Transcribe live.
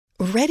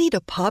Ready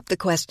to pop the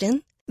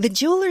question? The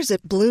jewelers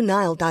at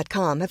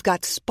BlueNile.com have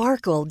got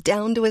sparkle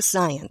down to a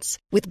science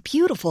with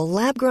beautiful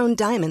lab-grown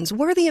diamonds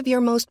worthy of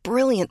your most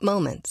brilliant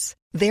moments.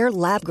 Their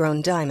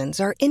lab-grown diamonds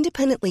are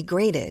independently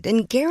graded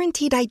and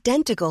guaranteed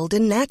identical to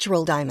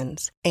natural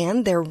diamonds,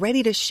 and they're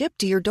ready to ship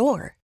to your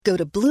door. Go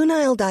to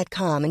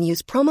BlueNile.com and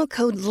use promo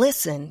code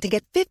LISTEN to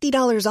get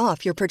 $50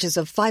 off your purchase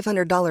of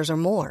 $500 or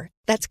more.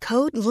 That's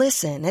code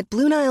LISTEN at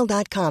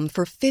BlueNile.com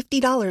for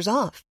 $50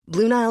 off.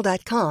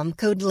 BlueNile.com,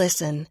 code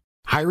LISTEN.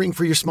 Hiring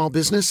for your small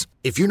business?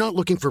 If you're not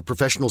looking for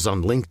professionals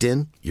on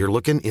LinkedIn, you're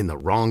looking in the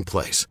wrong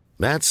place.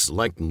 That's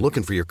like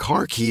looking for your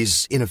car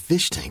keys in a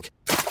fish tank.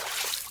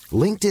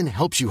 LinkedIn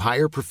helps you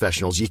hire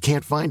professionals you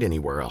can't find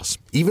anywhere else,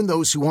 even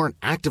those who aren't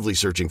actively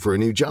searching for a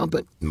new job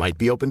but might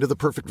be open to the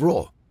perfect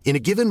role. In a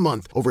given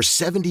month, over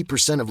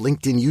 70% of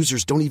LinkedIn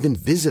users don't even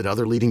visit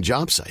other leading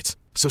job sites.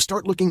 So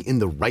start looking in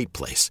the right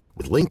place.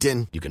 With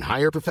LinkedIn, you can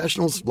hire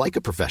professionals like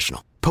a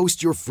professional.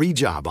 Post your free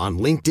job on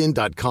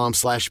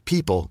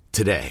linkedin.com/people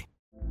today.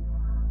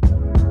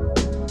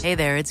 Hey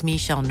there, it's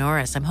Michelle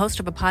Norris. I'm host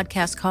of a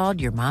podcast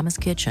called Your Mama's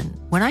Kitchen.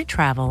 When I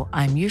travel,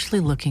 I'm usually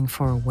looking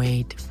for a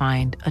way to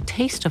find a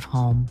taste of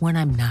home when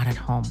I'm not at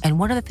home. And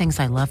one of the things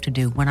I love to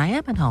do when I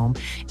am at home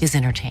is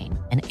entertain.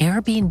 And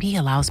Airbnb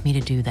allows me to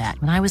do that.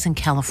 When I was in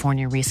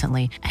California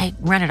recently, I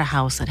rented a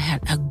house that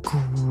had a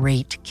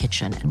great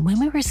kitchen. And when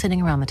we were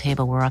sitting around the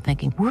table, we were all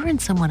thinking, we're in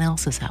someone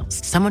else's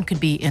house. Someone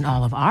could be in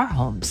all of our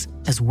homes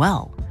as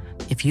well.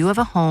 If you have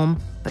a home,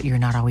 but you're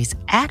not always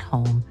at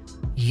home,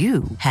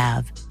 you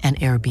have an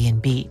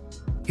Airbnb.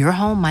 Your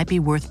home might be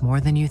worth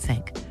more than you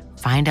think.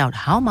 Find out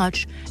how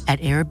much at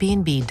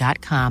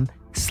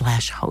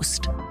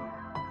airbnb.com/host.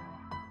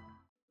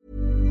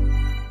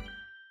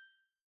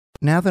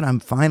 Now that I'm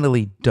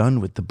finally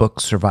done with the book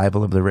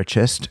Survival of the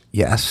Richest,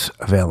 yes,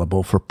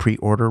 available for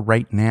pre-order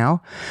right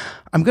now,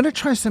 I'm going to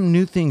try some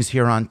new things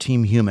here on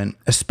Team Human,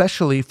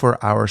 especially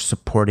for our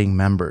supporting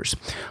members.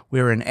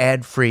 We're an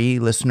ad-free,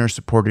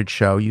 listener-supported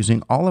show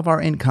using all of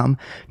our income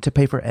to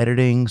pay for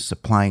editing,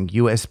 supplying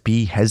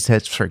USB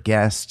headsets for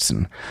guests,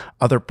 and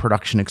other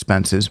production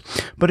expenses.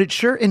 But it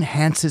sure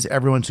enhances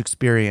everyone's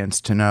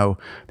experience to know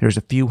there's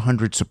a few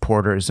hundred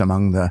supporters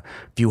among the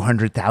few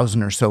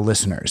 100,000 or so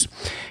listeners.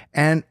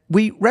 And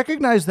we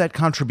recognize that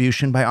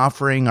contribution by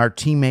offering our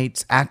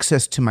teammates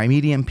access to my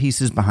Medium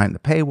pieces behind the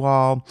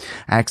paywall,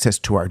 access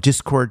to our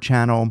Discord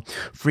channel,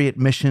 free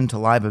admission to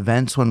live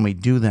events when we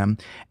do them,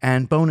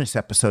 and bonus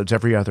episodes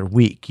every other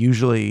week,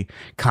 usually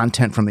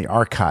content from the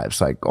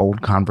archives like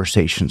old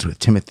conversations with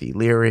Timothy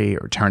Leary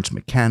or Terrence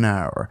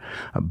McKenna or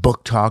a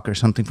book talk or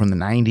something from the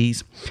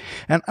 90s.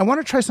 And I want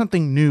to try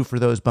something new for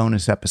those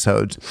bonus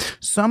episodes,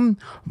 some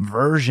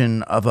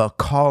version of a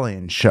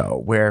call-in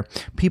show where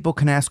people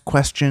can ask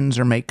questions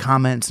or make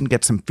comments and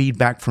get some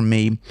feedback from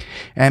me.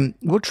 And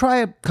we'll try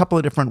a couple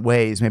of different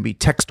ways, maybe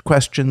text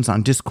questions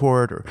on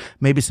Discord or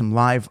maybe some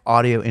live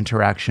audio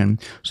interaction.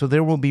 So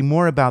there will be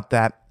more about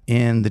that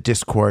in the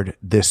Discord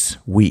this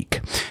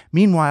week.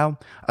 Meanwhile,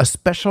 a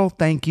special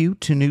thank you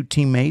to new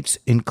teammates,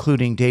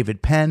 including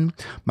David Penn,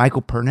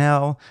 Michael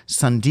Purnell,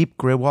 Sandeep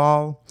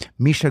Grewal,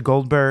 Misha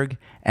Goldberg,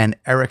 and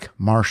Eric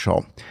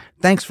Marshall.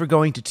 Thanks for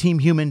going to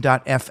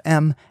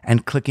teamhuman.fm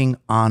and clicking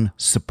on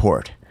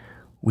support.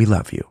 We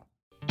love you.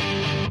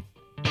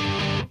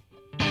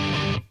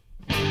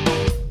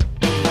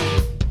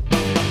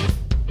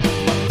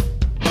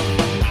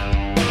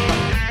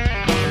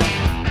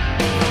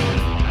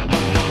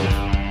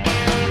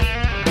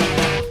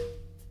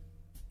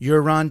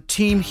 You're on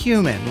Team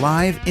Human,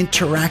 live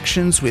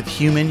interactions with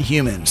human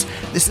humans.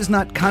 This is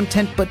not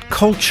content but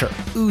culture,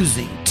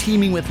 oozing,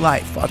 teeming with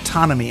life,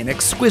 autonomy, and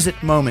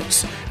exquisite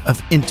moments of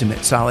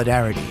intimate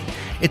solidarity.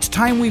 It's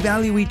time we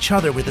value each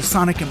other with a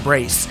sonic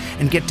embrace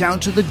and get down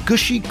to the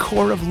gushy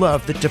core of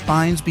love that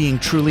defines being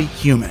truly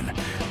human.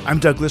 I'm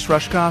Douglas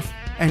Rushkoff,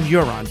 and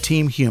you're on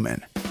Team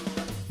Human.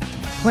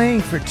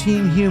 Playing for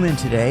Team Human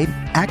today,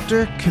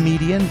 actor,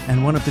 comedian,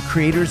 and one of the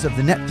creators of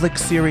the Netflix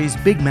series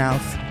Big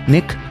Mouth,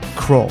 Nick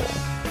Kroll.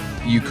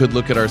 You could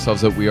look at ourselves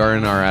that we are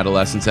in our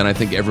adolescence, and I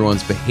think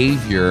everyone's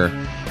behavior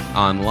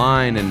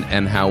online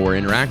and how we're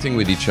interacting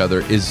with each other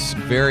is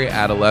very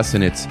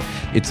adolescent.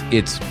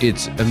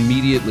 It's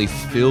immediately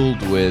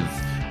filled with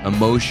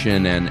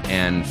emotion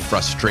and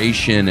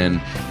frustration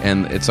and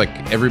it's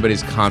like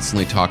everybody's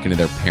constantly talking to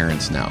their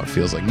parents now. It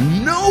feels like,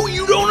 no,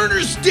 you don't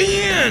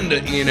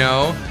understand, you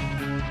know?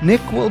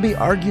 Nick will be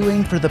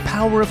arguing for the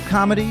power of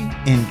comedy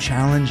in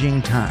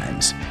challenging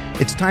times.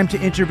 It's time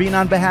to intervene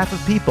on behalf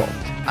of people.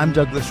 I'm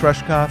Douglas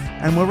Rushkoff,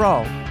 and we're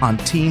all on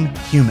Team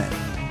Human.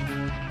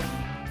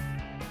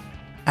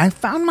 I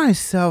found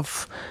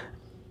myself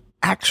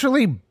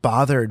actually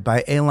bothered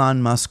by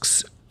Elon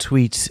Musk's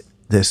tweets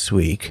this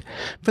week.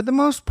 For the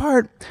most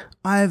part,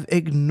 I've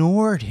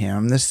ignored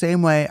him the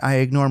same way I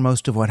ignore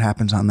most of what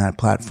happens on that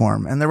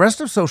platform and the rest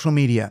of social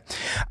media.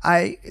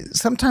 I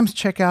sometimes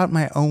check out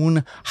my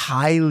own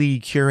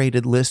highly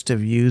curated list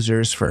of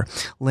users for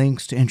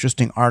links to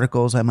interesting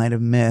articles I might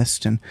have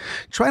missed and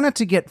try not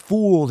to get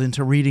fooled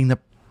into reading the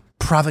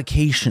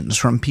provocations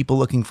from people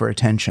looking for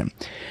attention.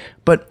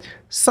 But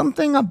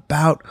something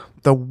about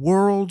the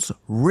world's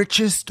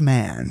richest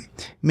man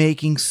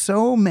making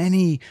so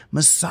many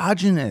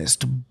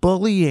misogynist,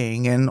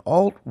 bullying, and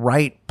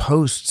alt-right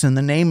posts in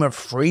the name of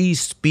free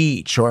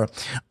speech or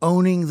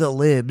owning the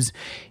libs,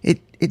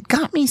 it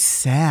got me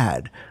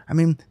sad. I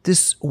mean,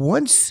 this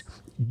once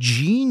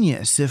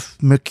genius,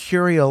 if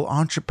mercurial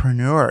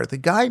entrepreneur, the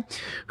guy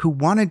who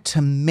wanted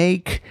to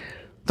make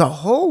the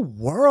whole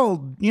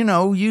world,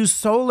 use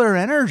solar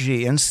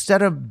energy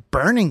instead of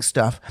burning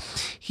stuff,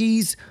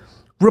 he's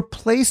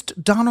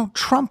replaced Donald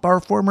Trump,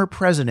 our former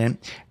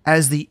president,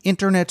 as the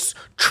internet's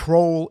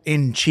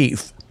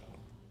troll-in-chief.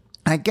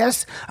 I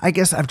guess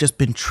I've just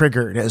been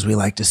triggered, as we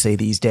like to say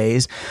these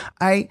days.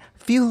 I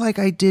feel like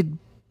I did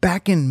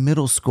back in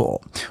middle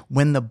school,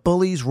 when the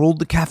bullies ruled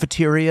the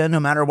cafeteria no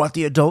matter what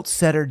the adults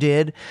said or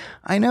did.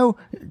 I know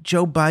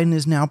Joe Biden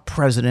is now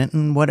president,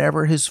 and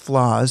whatever his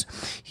flaws,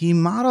 he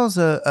models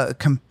a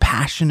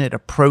compassionate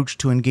approach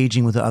to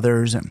engaging with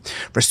others and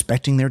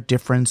respecting their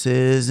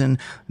differences and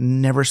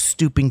never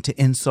stooping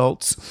to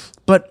insults.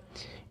 But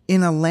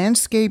in a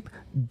landscape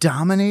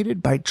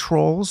dominated by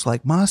trolls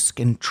like Musk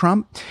and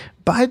Trump,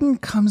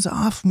 Biden comes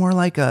off more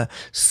like a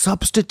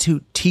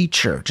substitute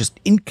teacher, just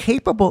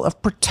incapable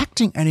of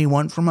protecting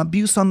anyone from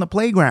abuse on the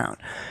playground.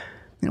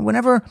 And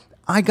whenever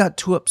I got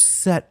too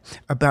upset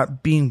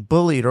about being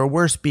bullied, or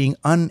worse, being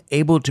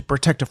unable to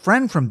protect a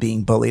friend from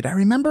being bullied, I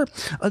remember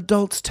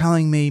adults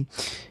telling me,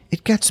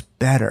 it gets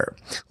better.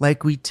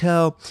 Like we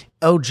tell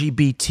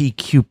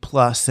LGBTQ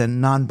plus and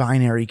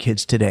non-binary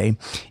kids today,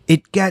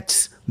 it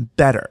gets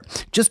better.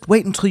 Just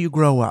wait until you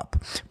grow up.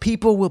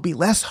 People will be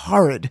less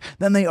horrid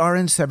than they are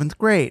in 7th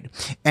grade,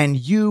 and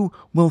you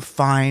will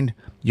find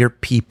your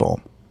people.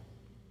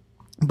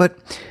 But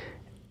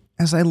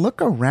as I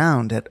look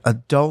around at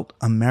adult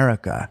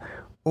America,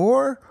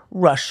 or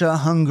Russia,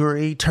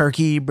 Hungary,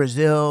 Turkey,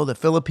 Brazil, the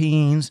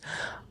Philippines,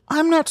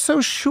 I'm not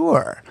so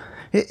sure.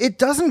 It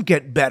doesn't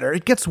get better,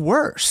 it gets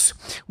worse.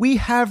 We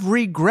have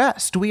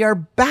regressed. We are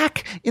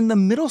back in the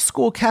middle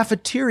school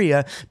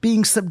cafeteria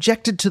being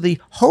subjected to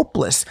the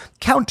hopeless,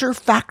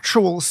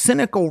 counterfactual,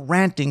 cynical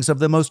rantings of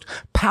the most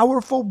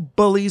powerful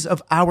bullies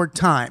of our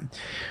time,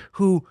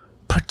 who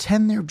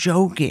pretend they're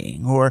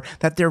joking or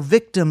that their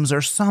victims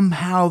are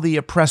somehow the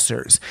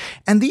oppressors.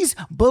 And these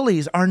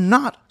bullies are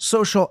not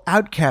social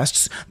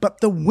outcasts,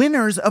 but the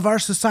winners of our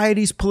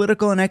society's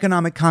political and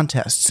economic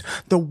contests.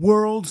 The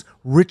world's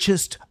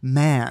richest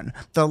man,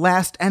 the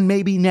last and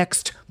maybe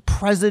next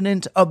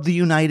president of the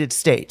United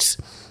States.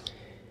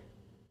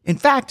 In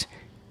fact,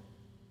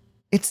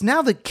 it's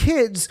now the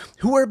kids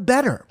who are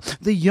better.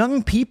 The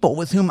young people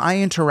with whom I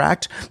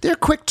interact, they're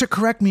quick to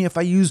correct me if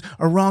I use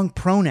a wrong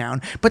pronoun,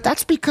 but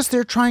that's because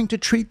they're trying to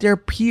treat their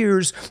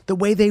peers the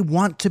way they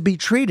want to be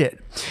treated.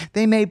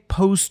 They may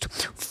post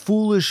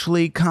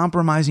foolishly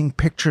compromising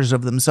pictures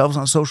of themselves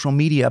on social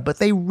media, but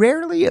they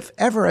rarely, if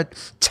ever,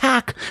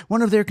 attack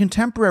one of their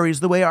contemporaries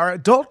the way our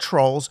adult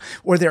trolls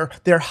or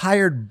their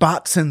hired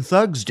bots and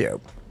thugs do.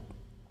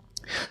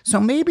 So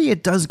maybe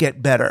it does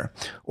get better,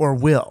 or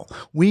will.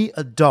 We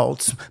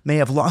adults may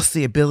have lost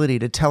the ability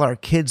to tell our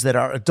kids that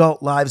our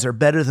adult lives are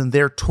better than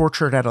their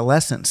tortured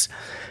adolescence.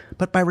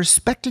 But by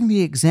respecting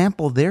the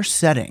example they're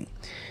setting,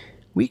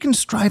 we can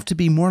strive to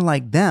be more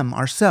like them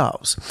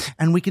ourselves.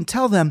 And we can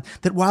tell them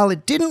that while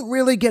it didn't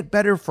really get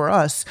better for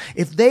us,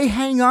 if they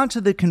hang on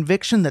to the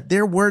conviction that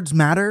their words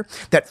matter,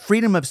 that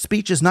freedom of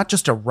speech is not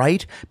just a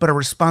right, but a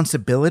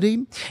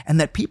responsibility, and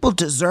that people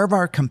deserve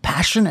our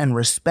compassion and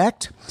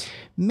respect,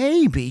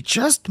 maybe,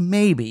 just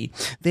maybe,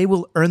 they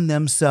will earn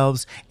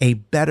themselves a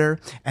better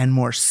and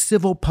more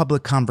civil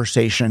public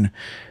conversation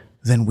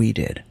than we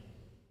did.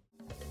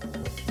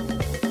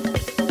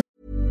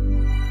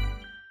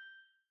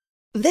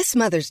 This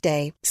Mother's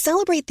Day,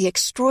 celebrate the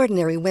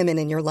extraordinary women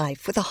in your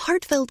life with a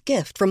heartfelt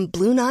gift from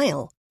Blue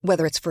Nile.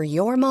 Whether it's for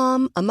your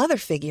mom, a mother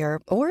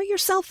figure, or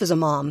yourself as a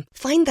mom,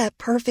 find that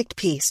perfect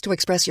piece to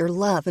express your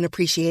love and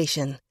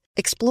appreciation.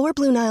 Explore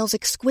Blue Nile's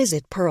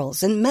exquisite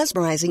pearls and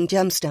mesmerizing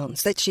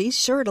gemstones that she's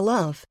sure to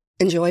love.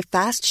 Enjoy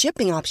fast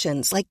shipping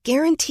options like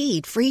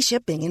guaranteed free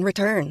shipping and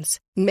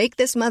returns. Make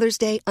this Mother's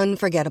Day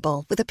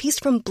unforgettable with a piece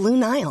from Blue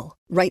Nile.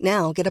 Right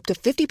now, get up to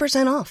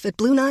 50% off at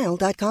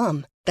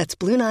BlueNile.com. That's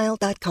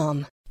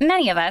BlueNile.com.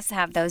 Many of us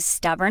have those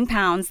stubborn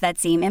pounds that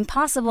seem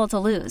impossible to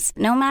lose,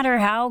 no matter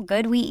how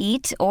good we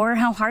eat or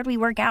how hard we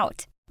work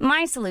out.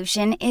 My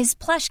solution is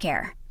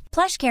PlushCare.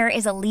 PlushCare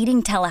is a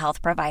leading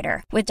telehealth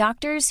provider with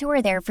doctors who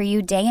are there for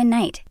you day and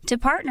night to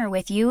partner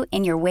with you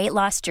in your weight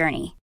loss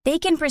journey. They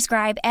can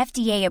prescribe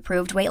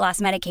FDA-approved weight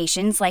loss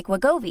medications like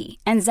Wegovy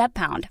and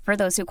Zepbound for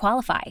those who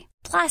qualify.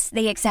 Plus,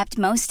 they accept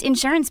most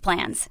insurance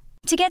plans.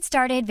 To get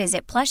started,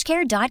 visit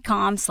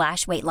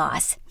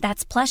plushcare.com/weightloss.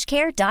 That's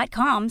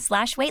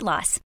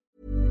plushcare.com/weightloss.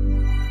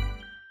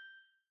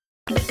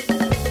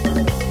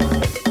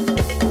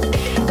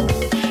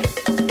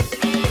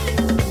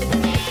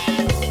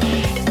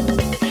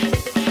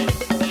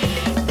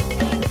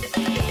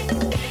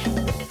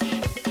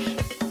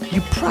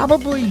 You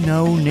probably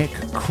know Nick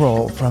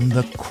Kroll from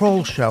The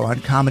Kroll Show on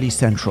Comedy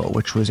Central,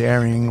 which was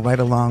airing right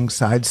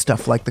alongside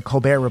stuff like The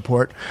Colbert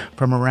Report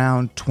from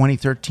around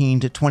 2013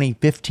 to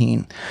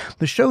 2015.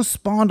 The show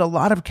spawned a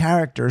lot of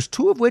characters,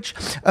 two of which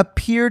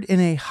appeared in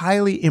a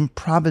highly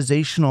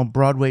improvisational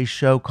Broadway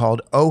show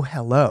called Oh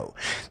Hello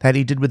that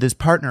he did with his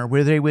partner,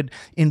 where they would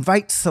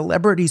invite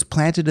celebrities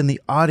planted in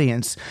the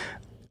audience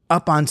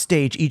up on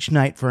stage each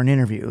night for an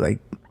interview, like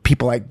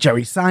people like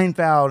Jerry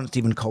Seinfeld and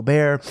Stephen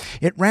Colbert.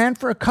 It ran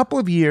for a couple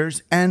of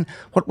years, and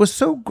what was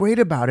so great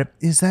about it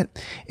is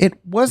that it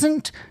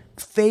wasn't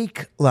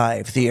fake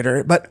live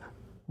theater, but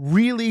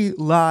really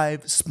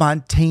live,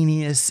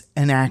 spontaneous,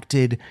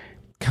 enacted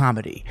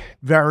comedy.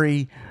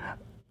 Very,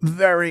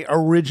 very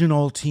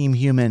original Team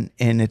Human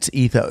in its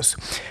ethos.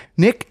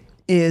 Nick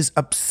is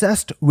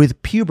obsessed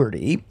with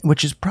puberty,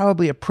 which is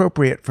probably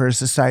appropriate for a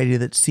society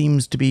that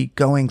seems to be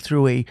going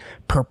through a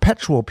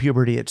perpetual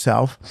puberty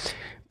itself.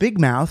 Big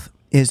Mouth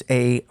is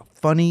a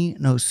funny,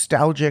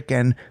 nostalgic,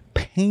 and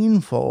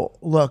painful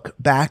look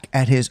back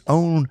at his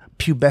own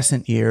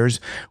pubescent years,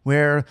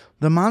 where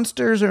the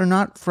monsters are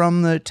not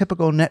from the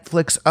typical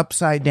Netflix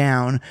upside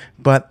down,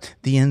 but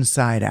the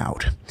inside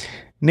out.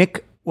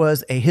 Nick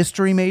was a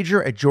history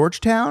major at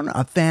Georgetown,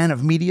 a fan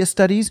of media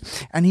studies,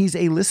 and he's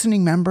a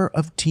listening member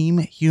of Team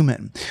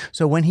Human.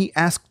 So when he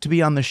asked to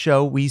be on the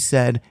show, we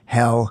said,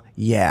 hell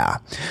yeah.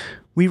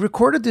 We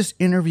recorded this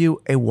interview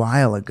a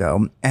while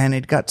ago, and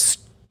it got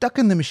stuck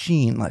in the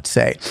machine, let's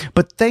say.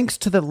 But thanks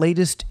to the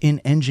latest in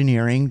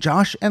engineering,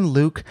 Josh and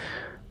Luke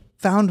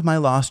found my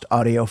lost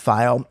audio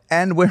file,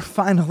 and we're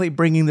finally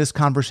bringing this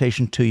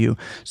conversation to you.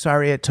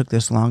 Sorry it took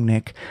this long,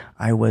 Nick.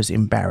 I was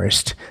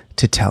embarrassed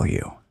to tell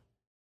you.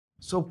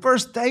 So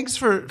first, thanks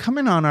for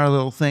coming on our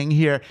little thing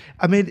here.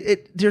 I mean,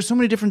 there's so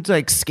many different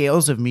like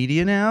scales of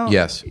media now.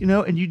 Yes. You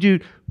know, and you do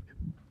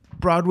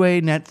Broadway,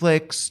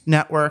 Netflix,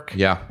 network,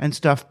 yeah, and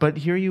stuff. But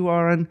here you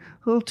are on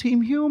Little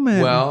Team Human.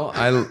 Well,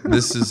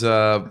 this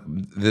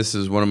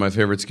is one of my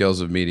favorite scales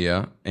of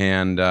media,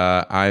 and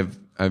I've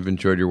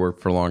enjoyed your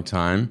work for a long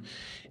time.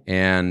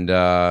 And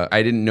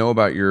I didn't know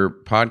about your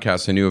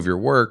podcast. I knew of your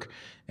work.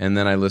 And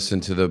then I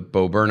listened to the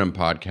Bo Burnham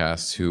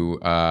podcast,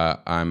 who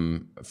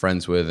I'm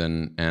friends with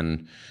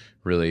and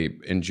really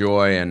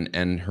enjoy,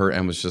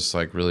 and was just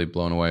like really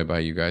blown away by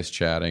you guys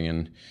chatting.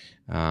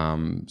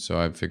 And so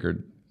I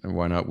figured,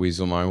 why not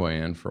weasel my way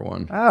in for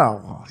one?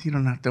 Oh, well, you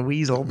don't have to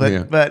weasel,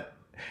 but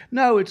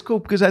no, it's cool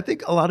because I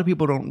think a lot of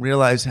people don't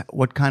realize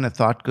what kind of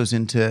thought goes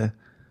into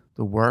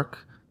the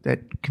work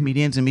that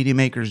comedians and media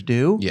makers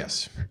do.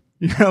 Yes.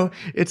 You know,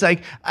 it's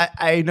like,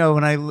 I know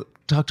when I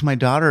talk to my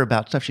daughter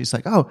about stuff, she's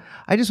like, oh,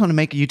 I just want to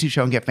make a YouTube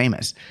show and get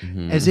famous.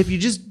 Mm-hmm. As if you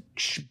just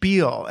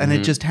spiel and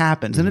it just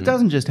happens. And it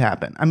doesn't just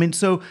happen. I mean,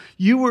 so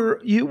you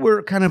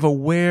were kind of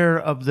aware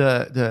of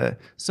the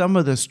some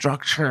of the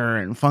structure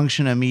and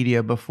function of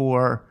media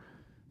before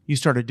you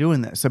started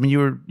doing this. I mean,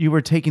 you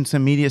were taking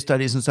some media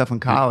studies and stuff in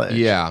college.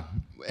 Yeah.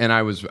 And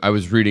I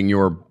was reading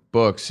your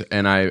books,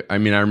 and I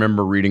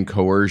remember reading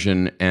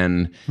Coercion,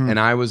 and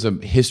I was a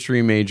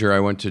history major.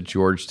 I went to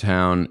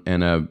Georgetown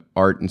and a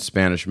art and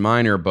Spanish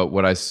minor, but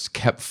what I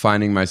kept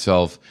finding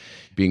myself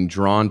being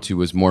drawn to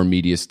was more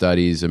media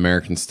studies,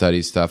 American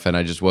studies stuff, and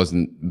I just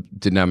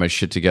didn't have my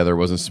shit together,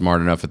 wasn't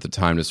smart enough at the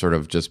time to sort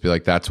of just be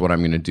like, that's what I'm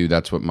going to do,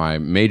 that's what my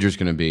major's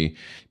going to be.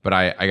 But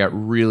I got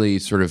really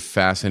sort of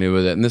fascinated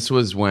with it, and this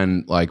was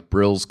when like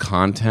Brill's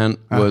Content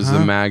was the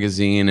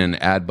magazine, and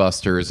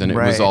Adbusters, and it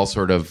was all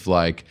sort of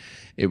like,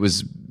 it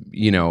was,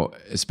 you know,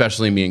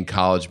 especially me in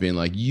college being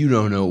like, you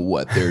don't know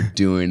what they're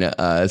doing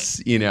to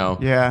us, you know?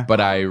 Yeah.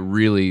 But I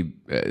really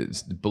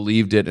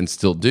believed it and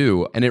still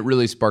do. And it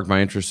really sparked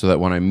my interest so that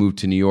when I moved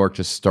to New York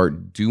to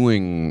start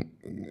doing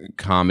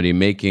comedy,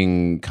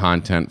 making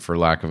content, for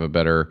lack of a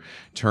better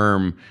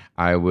term,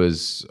 I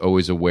was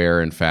always aware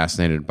and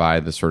fascinated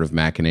by the sort of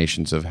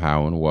machinations of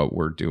how and what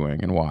we're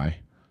doing and why.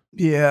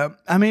 Yeah.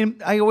 I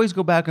mean, I always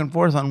go back and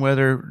forth on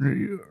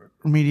whether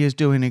media is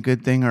doing a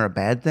good thing or a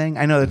bad thing.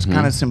 I know that's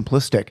kind of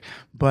simplistic,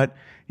 but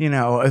you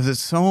know, as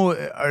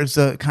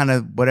a kind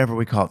of whatever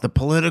we call it, the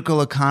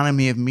political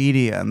economy of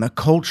media and the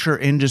culture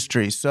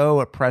industry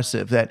so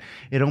oppressive that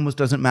it almost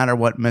doesn't matter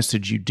what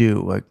message you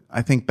do. Like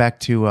I think back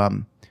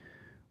to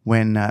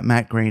when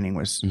Matt Groening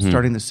was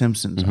starting The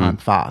Simpsons on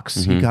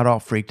Fox. He got all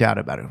freaked out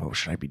about it. Oh,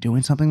 should I be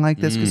doing something like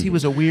this? Because he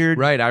was a weird...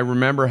 Right. I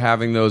remember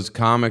having those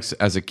comics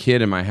as a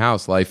kid in my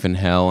house, Life in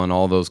Hell and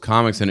all those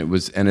comics. And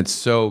it's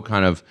so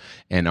kind of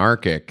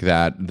anarchic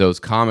that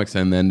those comics,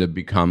 and then to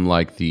become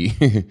like the...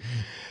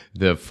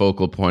 the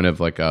focal point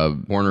of like a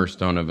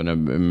cornerstone of an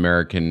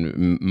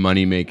American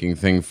money-making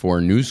thing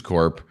for News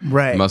Corp,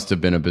 right, must have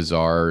been a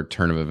bizarre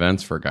turn of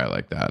events for a guy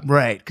like that.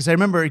 Right, because I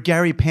remember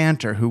Gary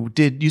Panter, who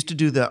used to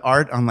do the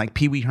art on like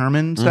Pee Wee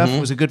Herman stuff,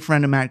 was a good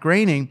friend of Matt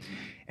Groening,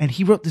 and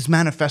he wrote this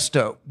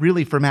manifesto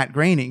really for Matt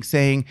Groening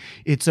saying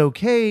it's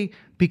okay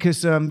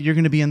because you're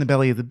going to be in the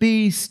belly of the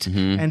beast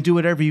and do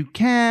whatever you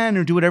can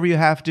or do whatever you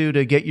have to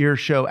get your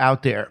show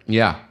out there.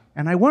 Yeah.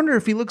 And I wonder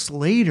if he looks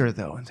later,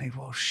 though, and think,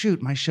 well,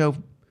 shoot, my show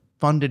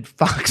funded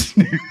Fox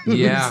News.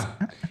 Yeah.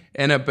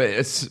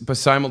 But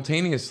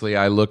simultaneously,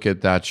 I look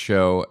at that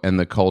show and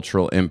the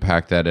cultural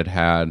impact that it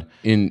had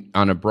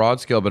on a broad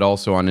scale, but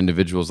also on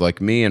individuals like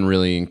me, and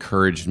really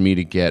encouraged me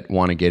to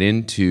want to get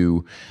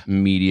into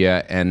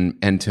media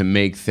and to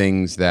make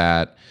things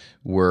that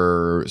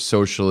were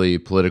socially,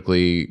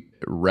 politically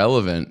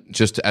relevant,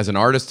 just as an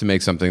artist, to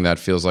make something that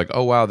feels like,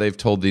 oh wow, they've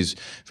told these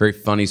very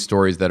funny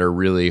stories that are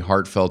really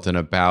heartfelt and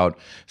about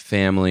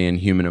family and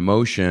human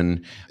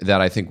emotion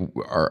that I think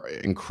are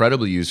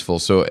incredibly useful.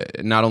 So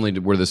not only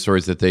were the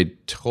stories that they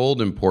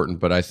told important,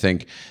 but I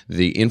think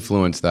the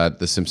influence that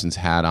The Simpsons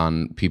had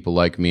on people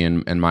like me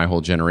and my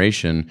whole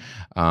generation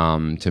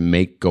to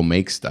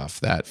make stuff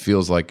that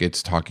feels like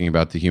it's talking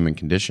about the human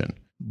condition.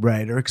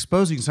 Right, or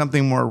exposing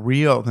something more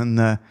real than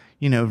the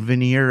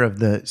veneer of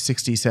the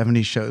 60s,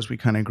 70s shows we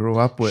kind of grew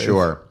up with.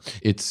 Sure.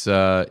 It's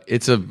a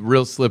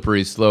real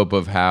slippery slope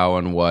of how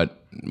and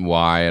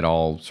why it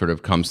all sort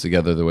of comes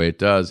together the way it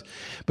does.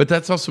 But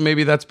that's also,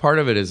 maybe that's part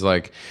of it, is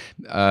like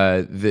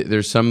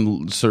there's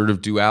some sort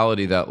of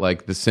duality that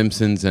like The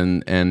Simpsons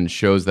and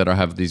shows that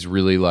have these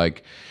really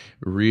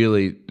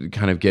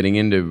kind of getting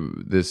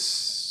into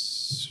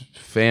this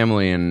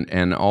family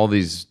and all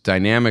these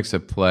dynamics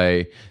at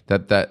play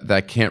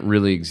that can't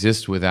really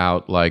exist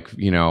without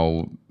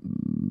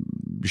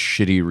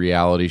shitty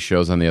reality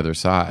shows on the other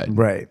side.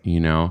 Right.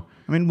 I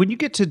mean, when you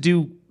get to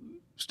do,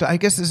 I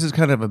guess this is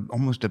kind of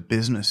almost a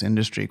business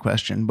industry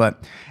question,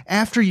 but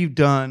after you've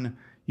done,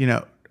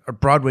 a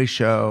Broadway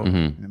show,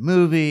 and a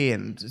movie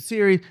and a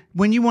series,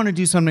 when you want to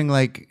do something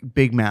like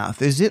Big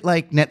Mouth, is it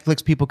like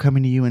Netflix people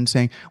coming to you and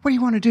saying, what do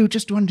you want to do?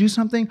 Just want to do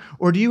something?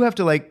 Or do you have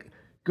to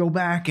go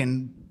back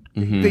and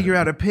figure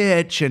out a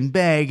pitch and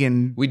beg?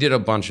 And we did a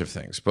bunch of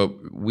things, but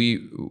we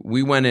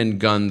went in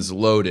guns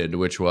loaded,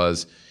 which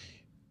was,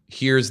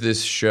 here's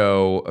this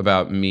show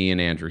about me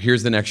and Andrew.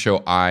 Here's the next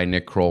show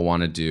Nick Kroll,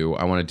 want to do.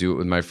 I want to do it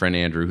with my friend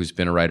Andrew, who's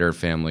been a writer at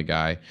Family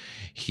Guy.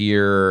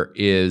 Here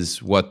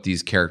is what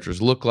these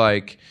characters look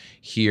like.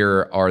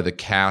 Here are the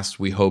cast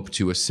we hope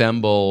to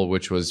assemble,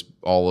 which was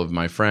all of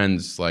my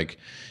friends like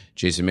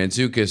Jason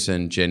Mantzoukas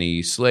and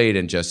Jenny Slate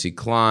and Jesse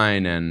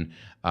Klein and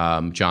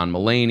John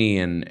Mulaney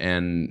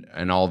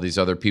and all these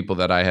other people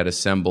that I had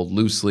assembled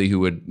loosely, who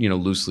would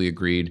loosely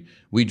agreed.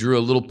 We drew a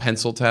little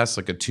pencil test,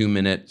 like a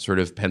 2-minute sort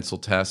of pencil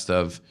test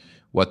of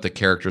what the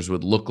characters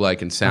would look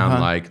like and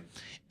sound like.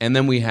 And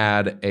then we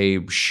had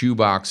a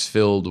shoebox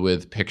filled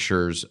with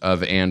pictures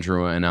of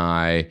Andrew and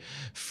I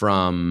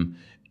from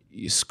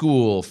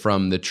school,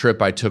 from the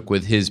trip I took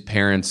with his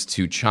parents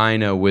to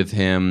China with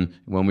him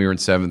when we were in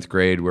 7th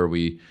grade, where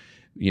we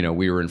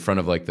were in front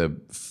of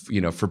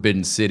the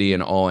Forbidden City,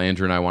 and all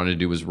Andrew and I wanted to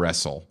do was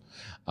wrestle,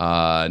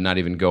 not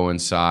even go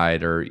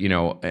inside, or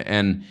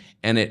and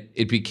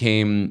it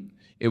became,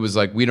 it was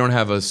like, we don't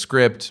have a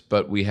script,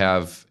 but we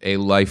have a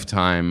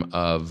lifetime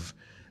of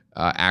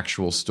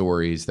actual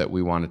stories that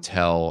we want to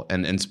tell,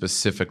 and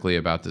specifically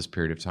about this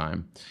period of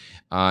time.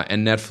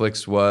 And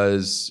Netflix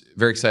was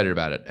very excited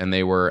about it, and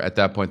they were, at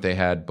that point, they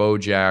had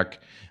BoJack.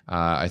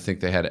 I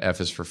think they had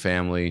F is for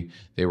Family.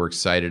 They were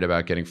excited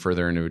about getting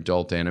further into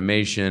adult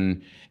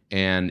animation,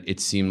 and it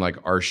seemed like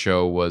our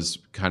show was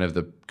kind of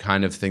the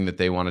thing that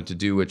they wanted to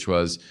do, which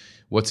was,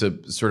 what's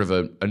a sort of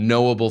a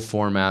knowable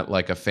format,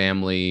 like a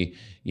family,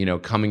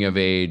 coming of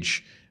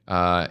age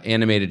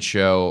animated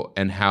show,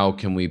 and how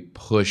can we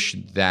push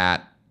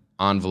that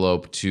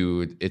envelope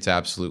to its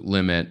absolute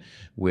limit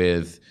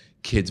with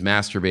kids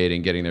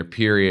masturbating, getting their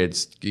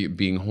periods,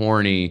 being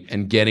horny,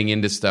 and getting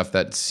into stuff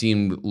that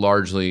seemed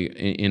largely,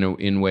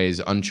 in ways,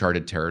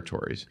 uncharted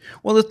territories.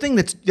 Well, the thing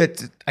that's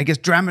I guess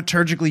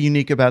dramaturgically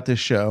unique about this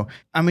show,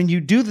 I mean, you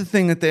do the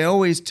thing that they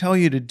always tell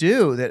you to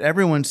do, that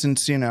everyone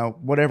since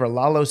whatever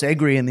Lalos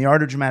Egri in The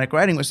Art of Dramatic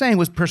Writing was saying,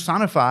 was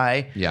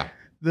personify. Yeah.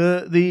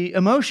 The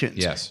emotions.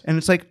 Yes. And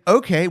it's like,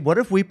 okay, what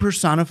if we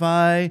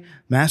personify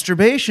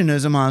masturbation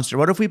as a monster?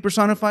 What if we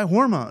personify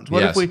hormones?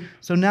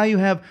 So now you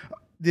have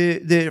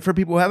for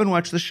people who haven't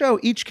watched the show,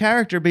 each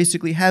character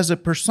basically has a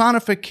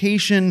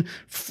personification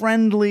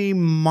friendly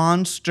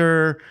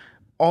monster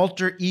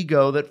alter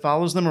ego that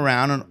follows them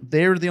around, and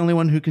they're the only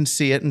one who can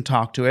see it and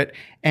talk to it.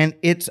 And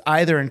it's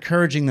either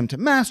encouraging them to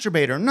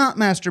masturbate or not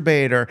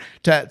masturbate, or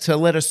to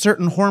let a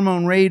certain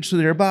hormone rage through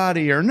their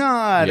body or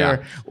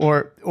not,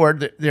 or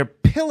their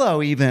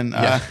pillow even,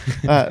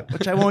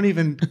 which I won't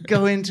even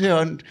go into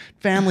on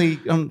family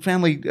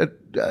podcast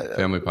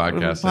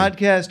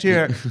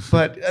here.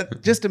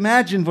 But just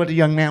imagine what a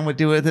young man would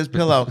do with his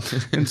pillow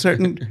in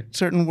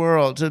certain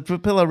worlds. The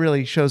pillow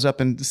really shows up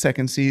in the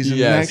second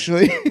season,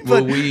 actually.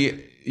 Well,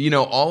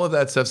 all of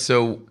that stuff.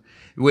 So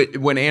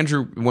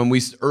when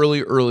we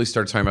early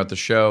started talking about the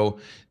show,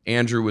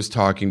 Andrew was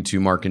talking to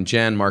Mark and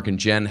Jen. Mark and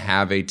Jen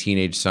have a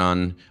teenage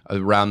son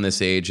around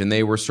this age, and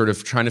they were sort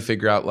of trying to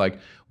figure out, like,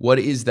 what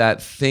is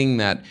that thing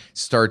that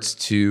starts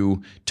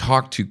to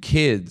talk to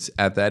kids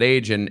at that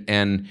age? And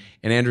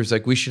Andrew's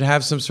like, we should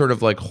have some sort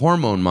of like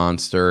hormone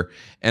monster.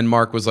 And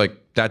Mark was like,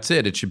 that's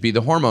it. It should be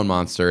the hormone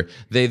monster.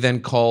 They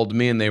then called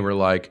me and they were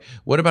like,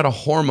 what about a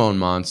hormone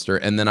monster?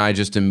 And then I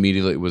just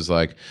immediately was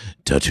like,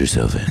 touch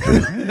yourself,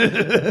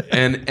 Andrew.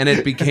 and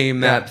it became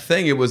that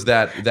thing. It was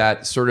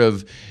that sort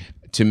of,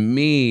 to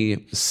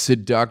me,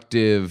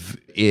 seductive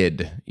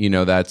id,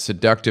 that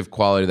seductive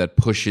quality that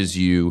pushes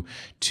you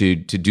to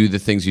do the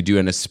things you do,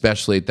 and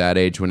especially at that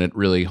age when it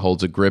really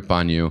holds a grip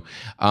on you.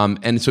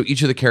 And so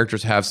each of the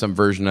characters have some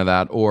version of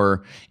that,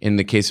 or in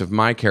the case of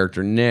my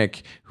character,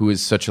 Nick, who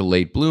is such a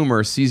late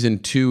bloomer, season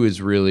 2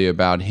 is really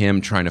about him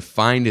trying to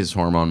find his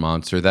hormone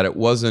monster, that it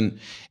wasn't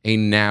a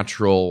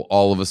natural,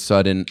 all of a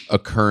sudden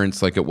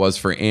occurrence like it was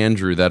for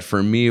Andrew, that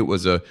for me it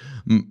was a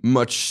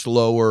much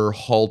slower,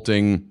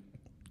 halting,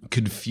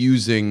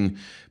 confusing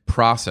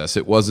process.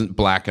 It wasn't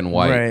black and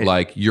white, right.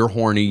 Like you're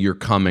horny, you're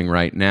coming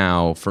right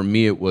now. For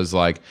me, it was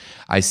like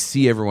I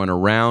see everyone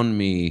around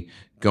me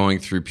going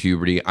through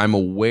puberty. I'm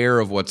aware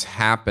of what's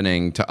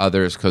happening to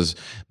others because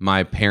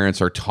my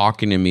parents are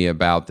talking to me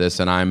about this,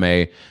 and I'm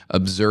a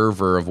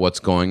observer of what's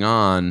going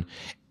on.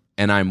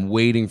 And I'm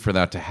waiting for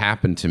that to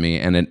happen to me,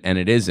 and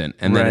it isn't.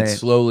 And then it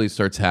slowly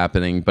starts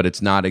happening, but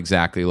it's not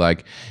exactly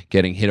like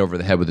getting hit over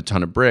the head with a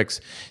ton of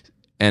bricks.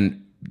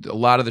 And a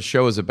lot of the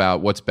show is about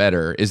what's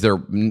better.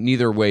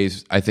 Neither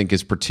ways, I think,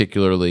 is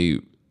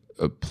particularly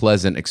a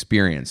pleasant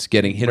experience.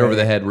 Getting hit over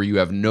the head where you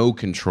have no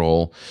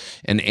control,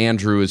 and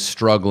Andrew is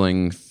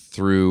struggling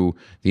through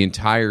the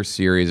entire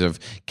series of,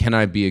 can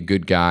I be a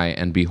good guy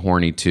and be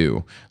horny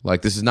too?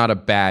 Like, this is not a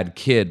bad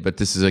kid, but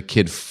this is a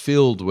kid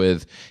filled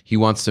with, he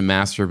wants to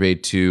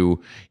masturbate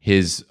to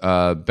his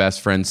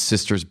best friend's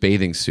sister's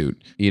bathing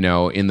suit,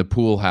 in the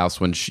pool house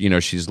when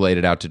she's laid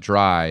it out to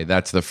dry.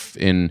 That's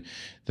in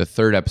the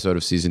 3rd episode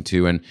of season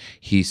 2, and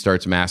he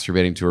starts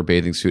masturbating to her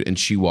bathing suit, and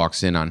she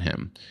walks in on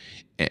him.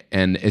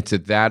 And it's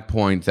at that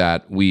point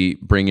that we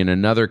bring in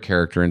another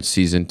character in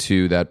season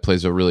 2 that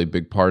plays a really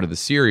big part of the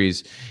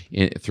series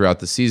throughout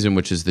the season,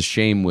 which is the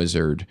shame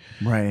wizard.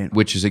 Right.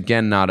 Which is,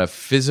 again, not a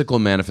physical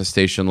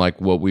manifestation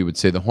like what we would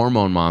say the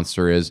hormone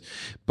monster is,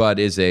 but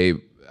is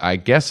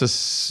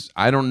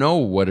I don't know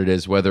what it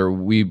is, whether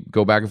we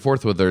go back and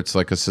forth, whether it's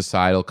like a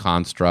societal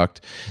construct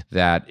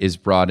that is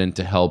brought in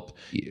to help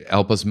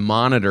us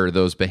monitor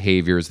those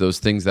behaviors, those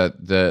things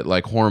that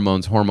like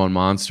hormone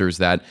monsters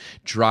that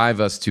drive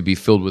us to be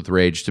filled with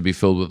rage, to be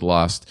filled with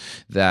lust,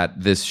 that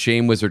this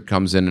shame wizard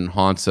comes in and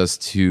haunts us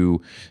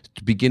to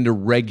begin to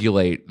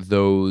regulate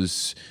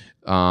those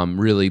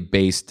really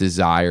base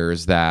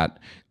desires that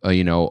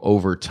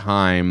over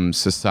time,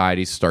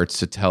 society starts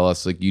to tell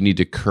us, like, you need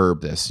to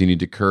curb this. You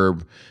need to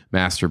curb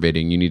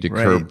masturbating. You need to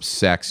curb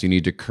sex. You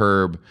need to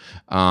curb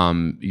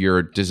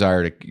your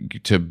desire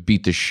to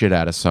beat the shit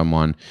out of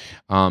someone.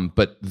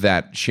 But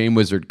that shame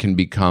wizard can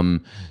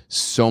become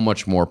so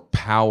much more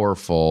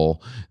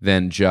powerful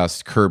than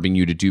just curbing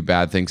you to do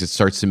bad things. It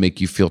starts to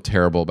make you feel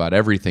terrible about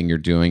everything you're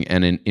doing,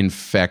 and it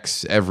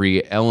infects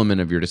every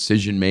element of your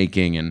decision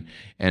making, and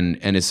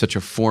is such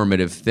a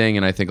formative thing.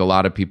 And I think a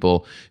lot of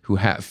people who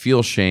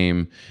feel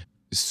shame,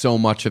 so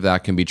much of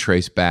that can be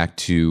traced back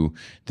to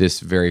this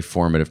very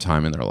formative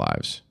time in their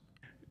lives.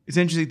 It's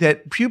interesting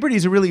that puberty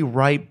is a really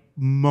ripe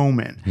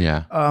moment.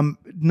 Yeah.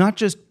 Not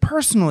just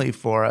personally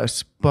for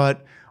us,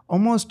 but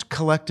almost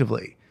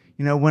collectively.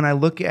 When I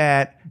look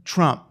at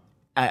Trump,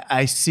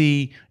 I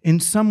see in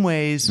some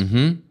ways,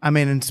 I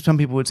mean, and some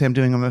people would say I'm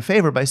doing him a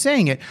favor by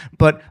saying it,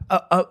 but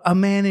a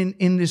man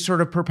in this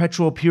sort of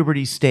perpetual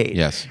puberty state.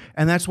 Yes.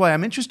 And that's why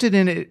I'm interested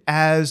in it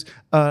as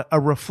a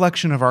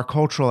reflection of our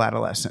cultural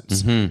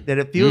adolescence. That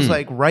it feels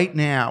like right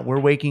now we're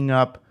waking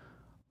up,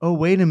 oh,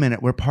 wait a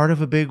minute, we're part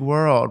of a big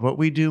world. What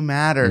we do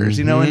matters,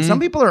 and some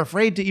people are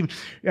afraid to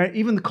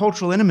even the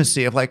cultural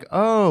intimacy of like,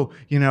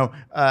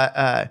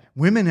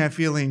 women have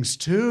feelings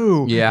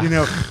too.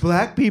 Yeah.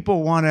 Black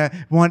people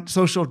want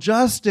social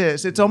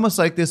justice. It's almost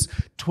like this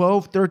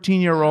 12,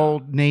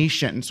 13-year-old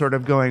nation sort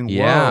of going, whoa.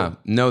 Yeah,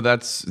 no,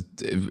 that's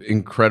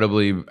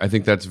incredibly, I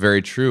think that's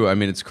very true. I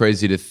mean, it's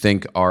crazy to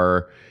think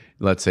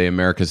let's say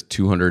America's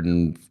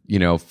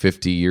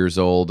 250 years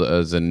old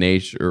as a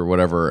nation or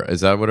whatever.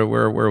 Is that where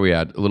are we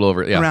at? A little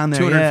over, around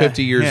there,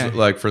 250 years,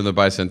 like for the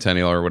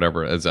bicentennial or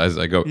whatever. As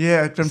I go,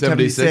 from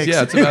 76.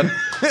 Yeah, it's about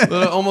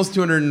almost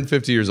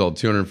 250 years old,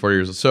 240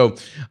 years old. So,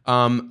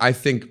 I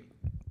think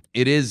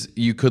it is.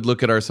 You could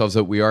look at ourselves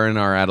that we are in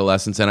our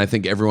adolescence, and I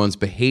think everyone's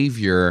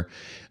behavior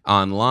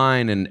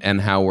online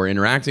and how we're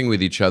interacting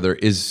with each other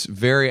is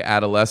very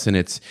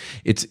adolescent.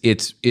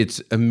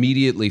 It's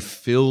immediately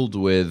filled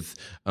with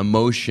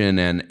emotion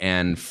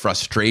and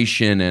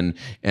frustration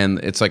and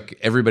it's like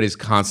everybody's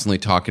constantly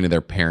talking to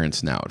their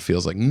parents now. It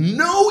feels like,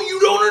 no, you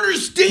don't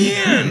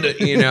understand,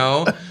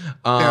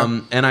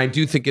 And I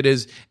do think it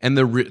is. And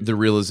the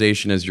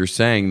realization, as you're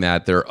saying,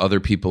 that there are other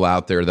people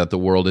out there, that the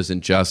world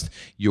isn't just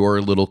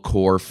your little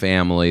core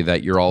family,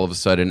 that you're all of a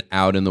sudden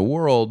out in the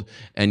world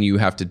and you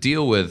have to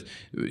deal with,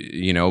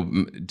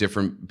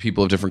 different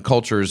people of different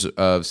cultures,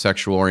 of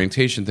sexual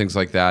orientation, things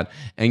like that.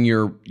 And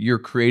you're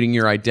creating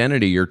your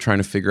identity. You're trying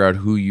to figure out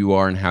who you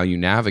are and how you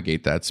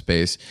navigate that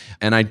space.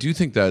 And I do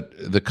think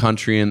that the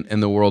country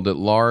and the world at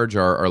large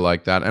are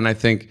like that. And I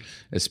think,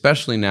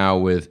 especially now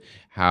with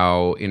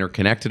how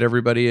interconnected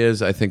everybody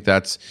is, I think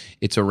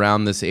it's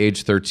around this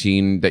age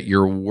 13 that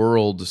your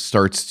world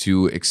starts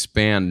to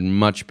expand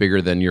much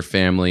bigger than your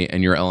family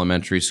and your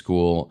elementary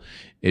school.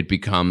 It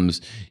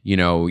becomes,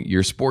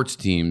 your sports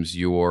teams,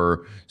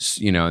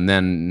 and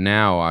then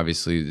now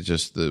obviously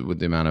just with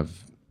the amount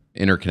of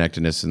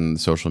interconnectedness and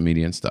social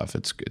media and stuff,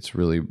 it's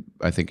really,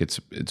 I think it's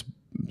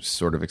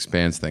sort of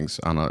expands things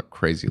on a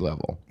crazy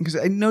level. Because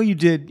I know you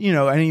did, I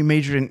know you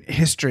majored in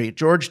history at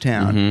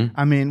Georgetown. Mm-hmm.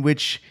 I mean,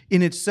 which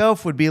in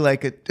itself would be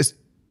like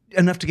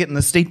enough to get in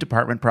the State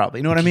Department, probably.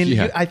 You know what I mean?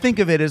 Yeah. I think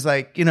of it as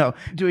like,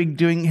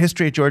 doing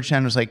history at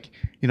Georgetown was like,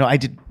 I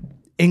did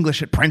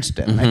English at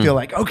Princeton. Mm-hmm. I feel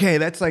like, okay,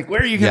 that's like,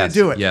 where are you going to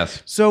do it?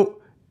 Yes.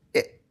 So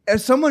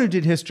as someone who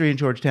did history in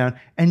Georgetown,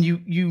 and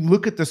you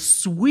look at the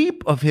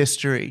sweep of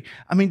history,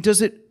 I mean,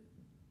 does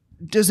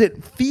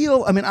it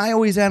feel, I mean, I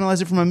always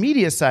analyze it from a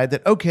media side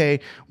that,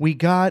 okay, we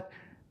got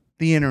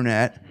the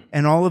internet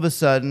and all of a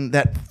sudden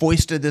that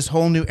foisted this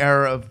whole new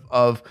era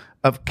of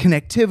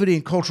connectivity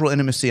and cultural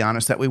intimacy on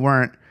us that we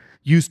weren't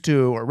used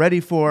to or ready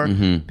for.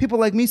 Mm-hmm. People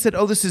like me said,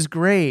 oh, this is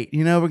great.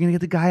 We're going to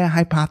get the Gaia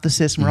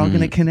hypothesis and we're all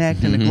going to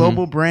connect in a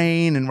global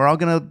brain and we're all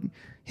going to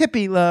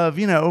hippie love,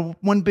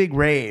 one big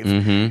rave.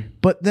 Mm-hmm.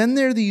 But then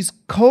there are these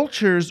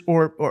cultures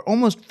or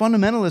almost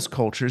fundamentalist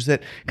cultures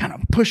that kind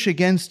of push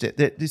against it.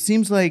 That it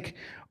seems like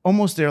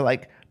almost they're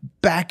like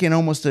back in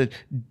almost a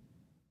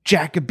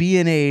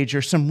Jacobean age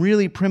or some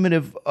really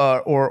primitive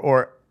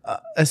or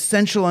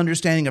essential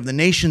understanding of the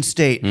nation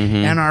state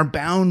and our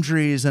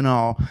boundaries and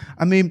all.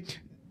 I mean,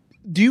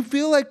 do you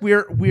feel like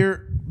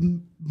we're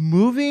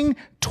moving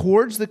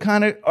towards the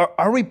kind of,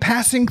 are we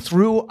passing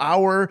through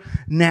our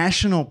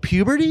national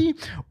puberty,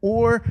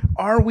 or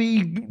are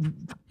we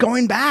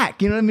going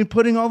back?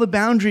 Putting all the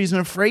boundaries and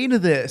afraid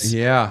of this?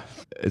 Yeah,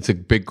 it's a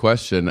big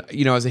question.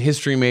 As a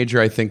history major,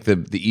 I think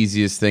the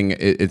easiest thing,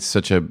 it's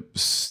such a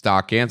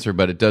stock answer,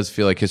 but it does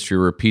feel like history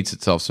repeats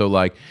itself. So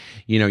like,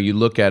 you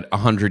look at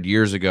 100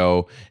 years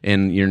ago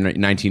in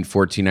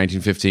 1914,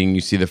 1915,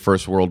 you see the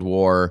First World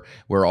War,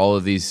 where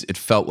it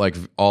felt like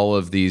all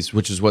of these,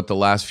 which is what the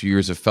last few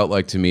years have felt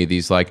like to me,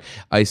 these like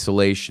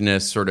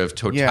isolationist sort of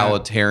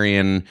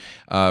totalitarian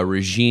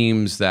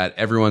regimes that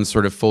everyone's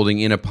sort of folding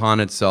in upon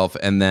itself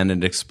and then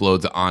it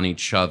explodes on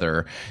each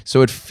other.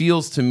 So it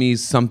feels to me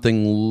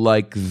something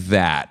like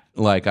that.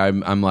 Like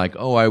I'm like,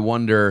 oh, I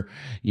wonder,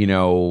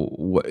 how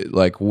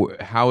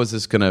is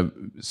this gonna?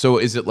 So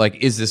is it like,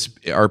 is this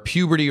our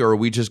puberty, or are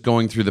we just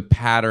going through the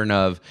pattern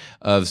of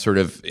sort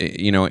of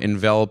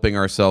enveloping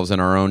ourselves in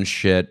our own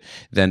shit,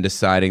 then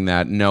deciding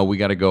that no, we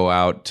got to go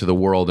out to the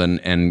world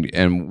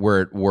and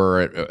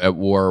we're at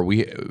war.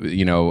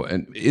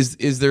 And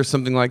is there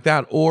something like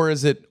that, or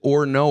is it,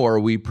 or no? Are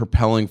we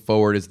propelling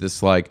forward? Is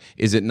this like,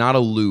 is it not a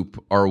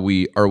loop? Are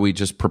we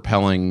just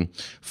propelling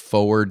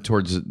forward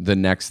towards the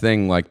next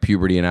thing, like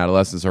puberty and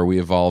adolescence? Are we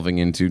evolving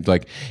into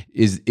like,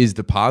 is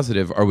the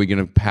positive, are we going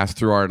to pass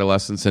through our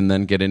adolescence and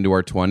then get into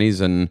our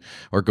 20s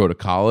or go to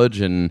college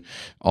and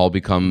all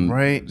become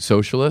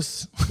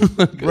socialists?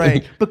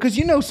 Right. Because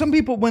some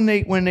people when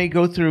they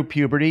go through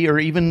puberty or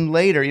even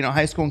later,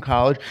 high school and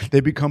college,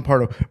 they become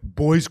part of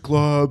boys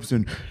clubs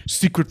and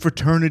secret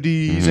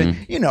fraternities and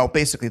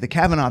basically the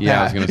Kavanaugh path.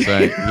 Yeah, I was going to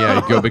say,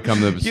 you go become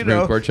the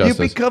Supreme Court justice.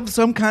 You become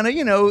some kind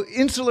of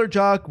insular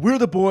jock. We're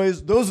the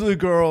boys, those are the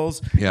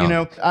girls.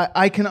 Yeah.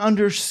 I can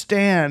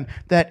understand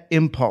that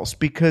impulse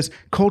because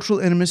cultural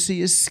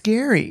intimacy is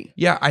scary.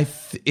 Yeah, I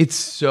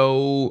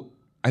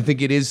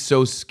think it is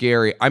so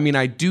scary. I mean,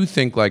 I do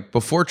think like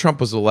before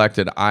Trump was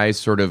elected, I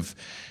sort of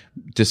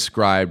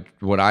described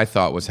what I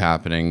thought was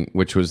happening,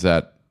 which was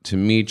that to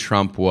me,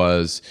 Trump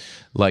was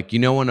like,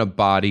 when a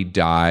body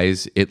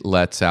dies, it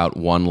lets out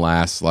one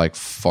last like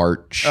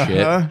fart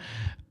shit. Uh-huh.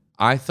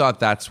 I thought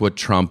that's what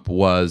Trump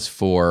was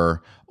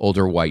for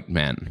older white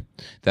men,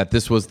 that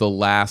this was the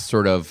last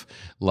sort of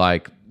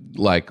like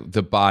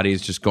the body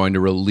is just going to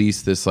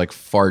release this like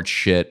fart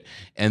shit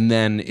and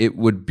then it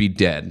would be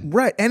dead.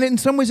 Right. And in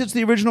some ways it's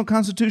the original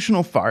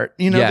constitutional fart.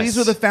 Yes. These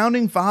are the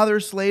founding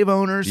fathers, slave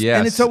owners. Yes.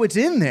 And so it's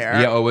in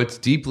there. Yeah. Oh, it's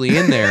deeply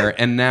in there.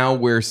 And now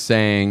we're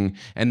saying,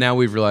 and now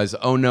we've realized,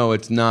 oh no,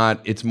 it's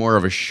not. It's more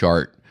of a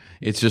shart.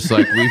 It's just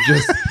like we've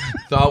just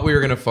thought we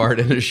were gonna fart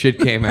and the shit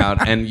came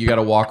out, and you got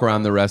to walk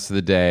around the rest of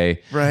the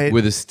day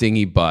with a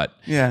stingy butt.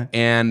 Yeah,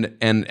 and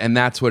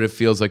that's what it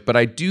feels like. But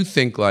I do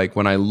think, like,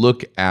 when I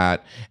look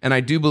at, and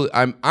I do believe,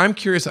 I'm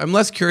curious. I'm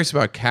less curious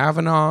about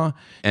Kavanaugh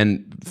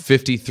and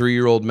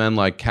 53-year-old men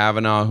like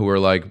Kavanaugh who are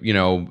like,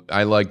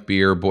 I like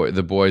beer,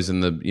 the boys in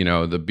the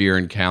the beer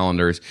and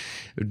calendars,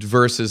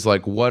 versus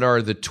like what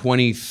are the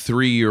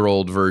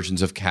 23-year-old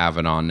versions of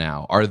Kavanaugh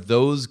now? Are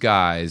those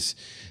guys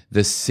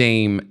the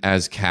same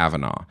as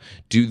Kavanaugh?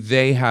 Do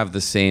they have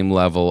the same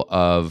level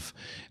of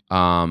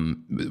oh,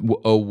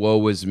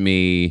 woe is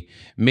me?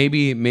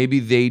 Maybe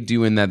they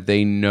do, in that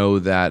they know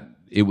that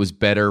it was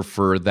better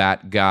for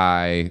that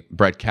guy,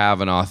 Brett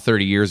Kavanaugh,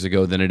 30 years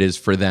ago than it is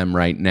for them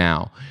right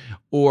now.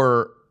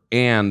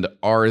 And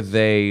are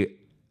they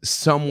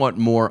somewhat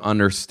more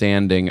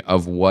understanding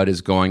of what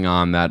is going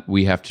on, that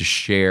we have to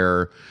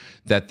share,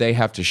 that they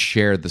have to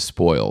share the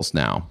spoils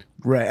now?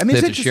 Right. I mean,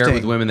 they have to share it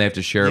with women. They have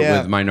to share it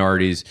with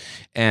minorities.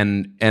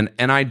 And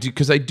I do,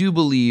 because I do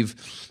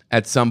believe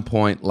at some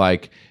point,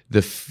 like,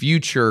 the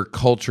future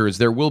cultures,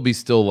 there will be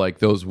still like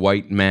those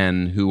white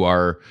men who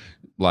are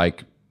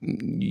like,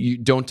 you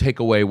don't take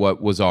away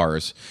what was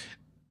ours.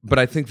 But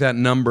I think that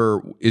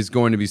number is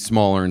going to be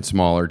smaller and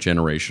smaller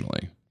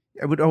generationally.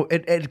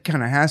 It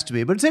kind of has to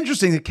be. But it's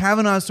interesting that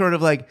Kavanaugh's sort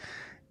of like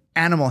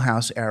Animal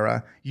House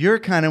era. You're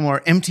kind of more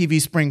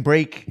MTV Spring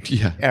Break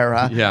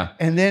era. Yeah.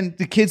 And then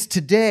the kids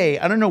today,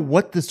 I don't know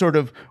what the sort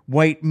of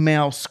white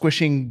male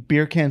squishing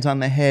beer cans on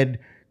the head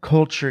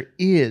culture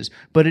is,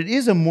 but it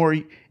is a more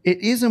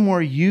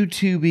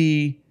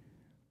YouTube-y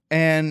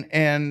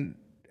and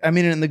I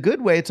mean, in the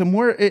good way, it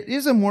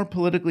is a more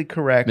politically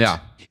correct. Yeah.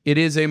 It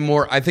is a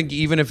more, I think,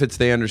 even if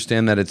they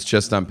understand that it's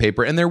just on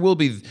paper, and there will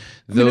be those.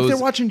 I mean, if they're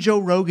watching Joe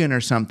Rogan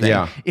or something,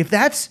 if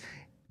that's,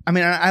 I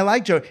mean, I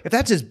like Joe. If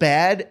that's as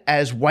bad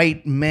as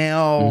white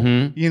male,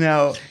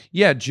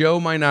 Yeah, Joe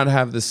might not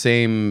have the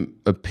same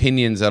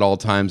opinions at all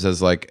times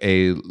as like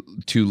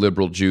two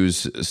liberal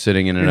Jews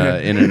sitting in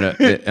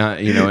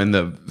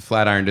the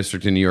Flatiron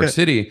District in New York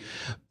City,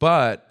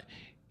 but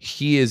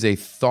he is a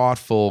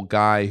thoughtful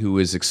guy who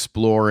is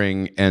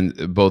exploring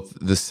and both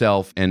the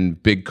self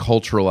and big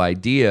cultural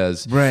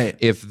ideas. Right.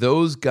 If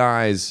those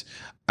guys,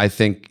 I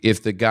think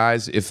if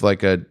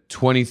like a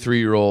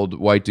 23-year-old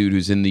white dude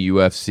who's into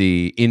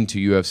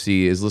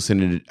UFC is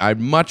listening to, I'd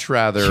much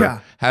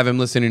rather have him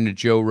listening to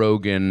Joe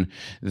Rogan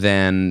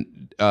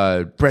than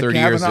 30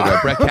 years ago,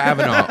 Brett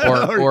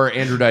Kavanaugh or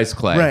Andrew Dice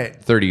Clay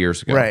 30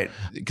 years ago. Right.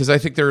 Because I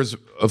think there's,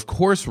 of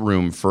course,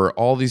 room for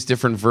all these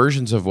different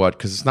versions of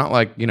because it's not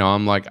like,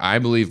 I'm like, I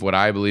believe what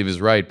I believe is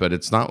right, but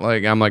it's not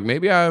like, I'm like,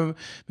 maybe I'm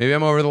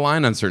over the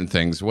line on certain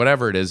things,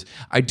 whatever it is.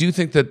 I do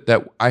think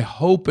that I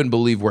hope and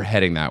believe we're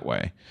heading that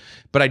way.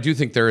 But I do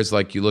think there is,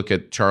 like, you look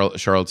at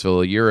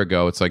Charlottesville a year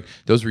ago, it's like,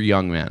 those were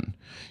young men.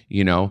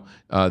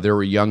 There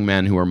were young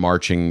men who were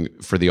marching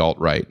for the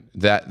alt-right.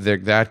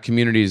 That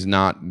community is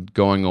not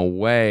going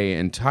away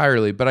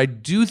entirely, but I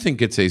do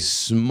think it's a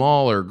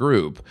smaller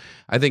group.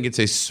 I think it's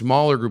a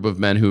smaller group of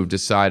men who have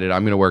decided,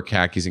 I'm going to wear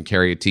khakis and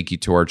carry a tiki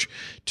torch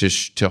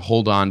to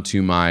hold on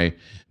to my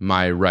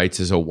rights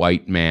as a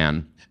white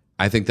man.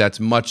 I think that's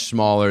much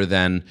smaller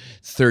than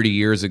 30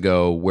 years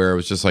ago, where it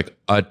was just like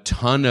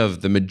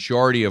the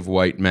majority of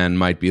white men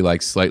might be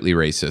like slightly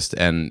racist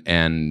and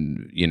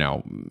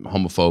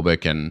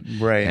homophobic and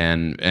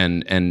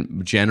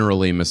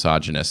generally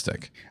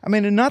misogynistic. I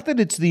mean, and not that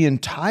it's the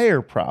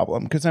entire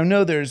problem, because I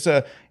know there's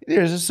a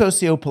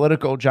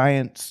socio-political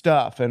giant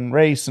stuff and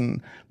race,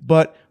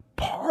 but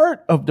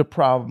part of the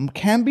problem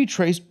can be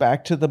traced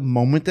back to the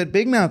moment that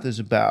Big Mouth is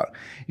about.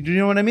 You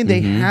know what I mean?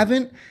 They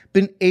haven't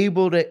been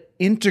able to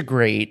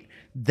integrate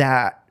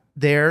that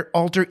their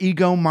alter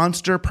ego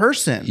monster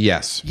person.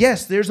 Yes,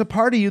 there's a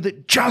part of you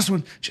that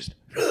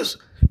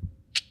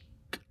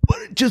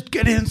just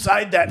get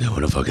inside that. I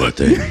want to fuck that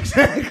thing.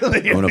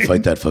 Exactly. I want to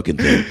fight that fucking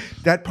thing.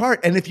 That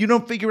part. And if you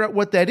don't figure out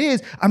what that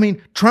is, I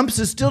mean, Trump's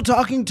is still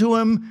talking to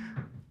him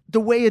the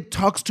way it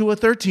talks to a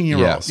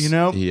 13-year-old,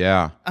 yes.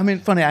 Yeah. I mean,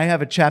 funny, I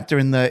have a chapter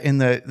in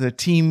the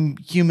Team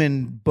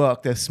Human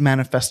book, this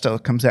manifesto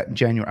that comes out in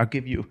January. I'll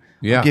give you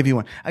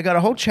one. I got a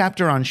whole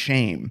chapter on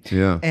shame.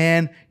 Yeah.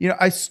 And,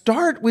 I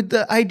start with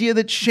the idea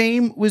that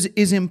shame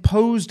is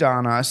imposed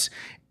on us,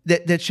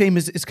 that shame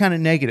is kind of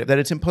negative, that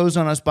it's imposed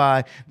on us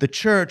by the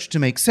church to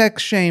make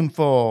sex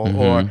shameful,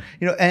 or,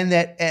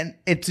 and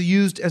it's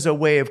used as a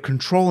way of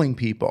controlling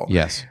people.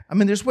 Yes. I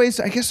mean, there's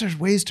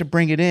ways to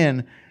bring it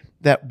in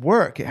that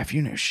work. Have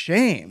you no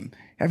shame?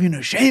 Have you no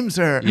shame,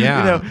 sir?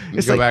 Yeah.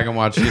 It's go back and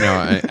watch,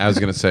 I was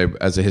going to say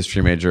as a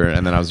history major,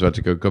 and then I was about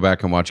to go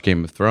back and watch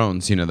Game of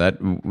Thrones,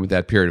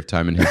 that period of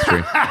time in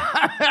history.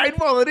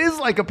 Well, it is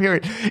like a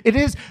period. It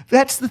is.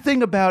 That's the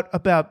thing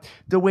about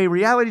the way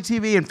reality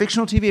TV and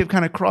fictional TV have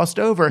kind of crossed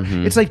over.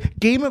 Mm-hmm. It's like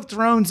Game of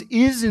Thrones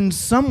is, in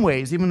some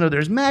ways, even though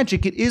there's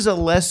magic, it is a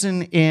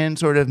lesson in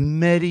sort of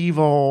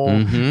medieval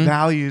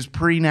values,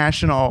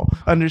 pre-national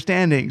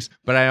understandings.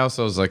 But I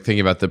also was like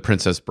thinking about the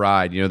Princess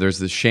Bride. There's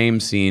the shame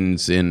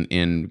scenes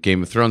in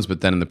Game of Thrones,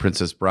 but then in the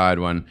Princess Bride,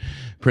 when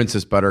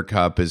Princess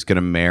Buttercup is going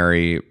to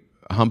marry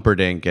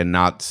Humperdinck and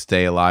not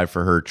stay alive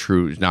for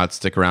not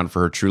stick around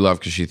for her true love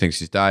because she thinks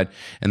he's died.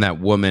 And that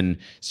woman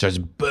starts,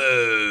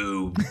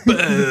 boo,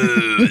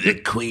 boo,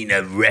 the queen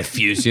of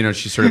refuse. You know,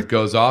 she sort of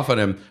goes off on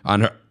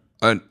him,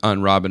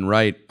 on Robin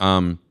Wright.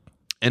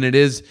 And it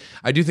is,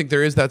 I do think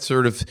there is that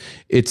sort of,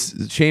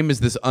 shame is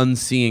this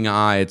unseeing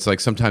eye. It's like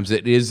sometimes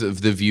it is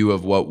of the view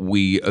of what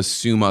we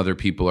assume other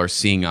people are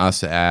seeing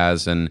us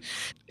as. And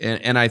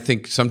I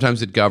think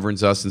sometimes it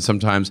governs us and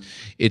sometimes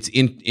it's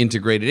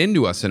integrated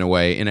into us in a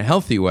way, in a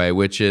healthy way,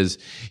 which is,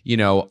 you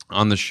know,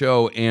 on the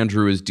show,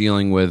 Andrew is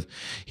dealing with,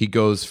 he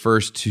goes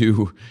first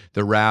to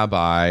the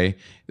rabbi.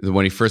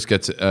 When he first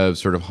gets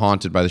sort of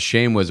haunted by the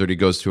shame wizard, he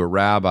goes to a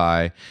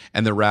rabbi,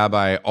 and the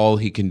rabbi, all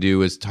he can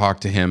do is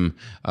talk to him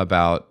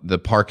about the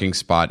parking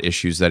spot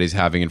issues that he's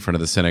having in front of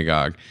the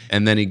synagogue.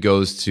 And then he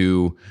goes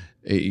to,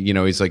 you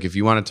know, he's like, if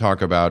you want to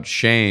talk about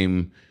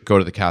shame, go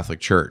to the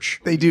Catholic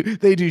Church. They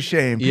do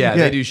shame. Yeah,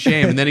 they do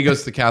shame. And then he goes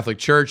to the Catholic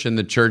Church, and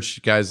the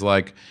church guy's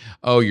like,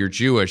 oh, you're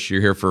Jewish.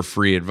 You're here for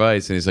free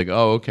advice. And he's like,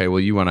 oh, okay, well,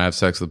 you want to have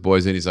sex with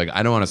boys. And he's like,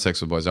 I don't want to have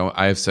sex with boys.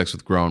 I have sex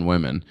with grown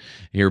women.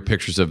 Here are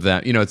pictures of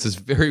that. You know, it's this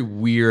very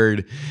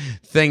weird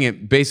thing.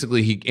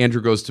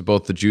 Andrew goes to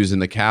both the Jews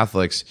and the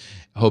Catholics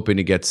hoping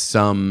to get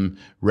some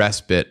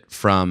respite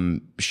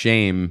from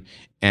shame,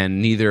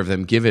 and neither of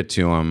them give it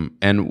to him.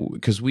 And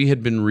because we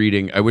had been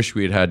reading, I wish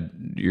we had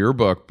your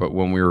book, but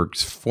when we were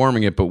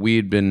forming it, but we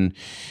had been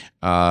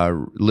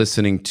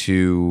listening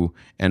to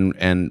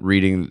and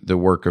reading the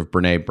work of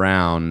Brene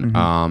Brown,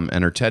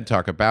 and her TED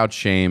Talk about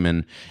shame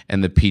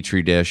and the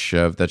petri dish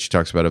that she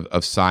talks about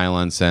of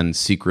silence and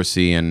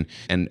secrecy and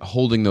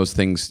holding those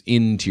things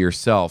into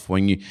yourself.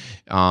 When you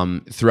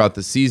throughout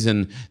the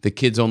season, the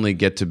kids only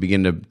get to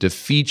begin to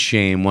defeat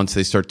shame once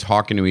they start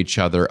talking to each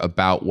other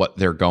about what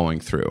they're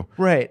going through.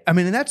 Right. I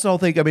mean, and that's the whole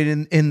thing. I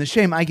mean, in the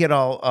shame, I get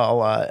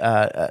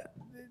all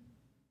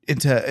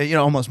into, you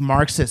know, almost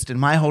Marxist in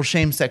my whole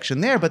shame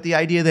section there, but the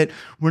idea that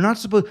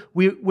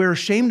we're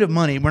ashamed of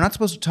money. We're not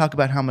supposed to talk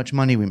about how much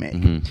money we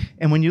make.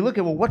 And when you look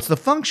at, well, what's the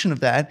function of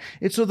that?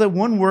 It's so that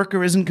one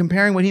worker isn't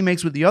comparing what he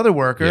makes with the other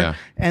worker,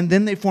 and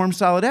then they form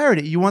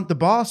solidarity. The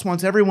boss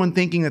wants everyone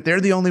thinking that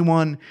they're the only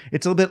one.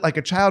 It's a little bit like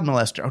a child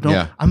molester.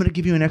 I'm going to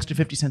give you an extra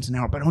 50 cents an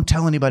hour, but don't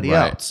tell anybody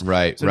else.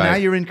 So now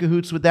you're in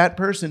cahoots with that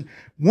person.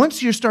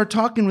 Once you start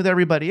talking with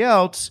everybody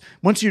else,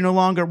 once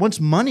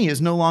money is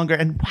no longer,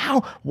 and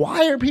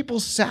why are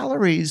people's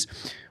salaries,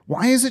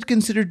 why is it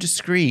considered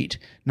discreet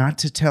not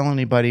to tell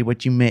anybody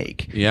what you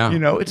make? Yeah. You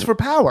know, it's for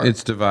power.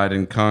 It's divide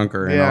and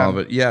conquer and all of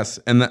it. Yes.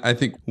 And I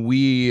think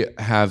we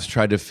have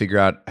tried to figure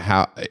out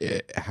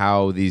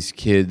how these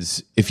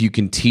kids, if you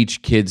can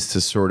teach kids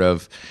to sort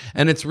of,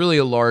 and it's really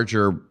a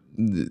larger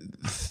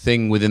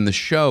thing within the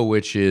show,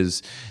 which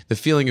is the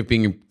feeling of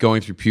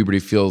going through puberty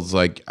feels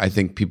like, I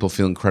think people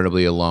feel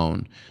incredibly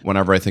alone.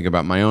 Whenever I think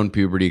about my own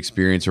puberty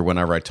experience or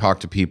whenever I talk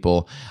to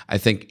people, I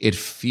think it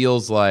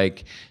feels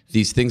like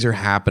these things are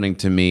happening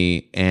to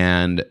me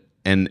and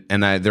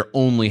they're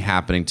only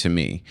happening to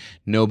me.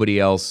 Nobody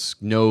else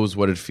knows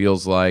what it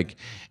feels like,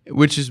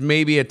 which is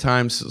maybe at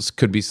times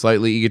could be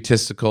slightly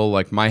egotistical,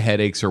 like my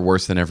headaches are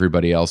worse than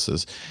everybody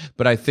else's.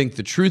 But I think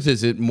the truth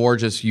is it more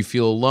just you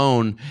feel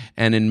alone.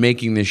 And in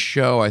making this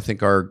show, I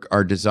think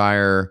our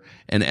desire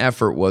and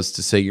effort was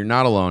to say you're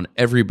not alone.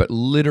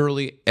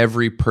 Literally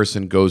every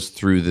person goes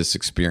through this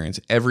experience.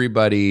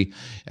 Everybody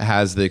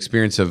has the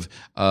experience of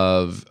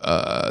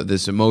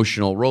this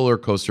emotional roller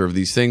coaster of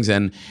these things.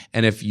 And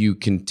if you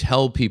can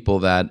tell people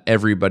that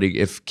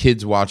if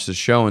kids watch the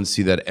show and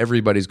see that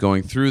everybody's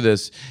going through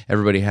this,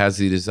 everybody has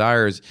the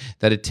desires,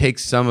 that it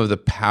takes some of the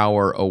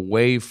power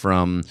away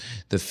from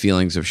the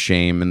feelings of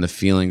shame and the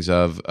feelings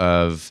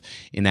of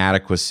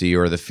inadequacy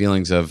or the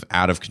feelings of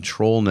out of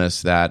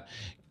controlness that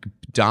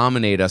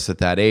dominate us at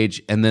that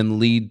age and then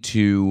lead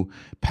to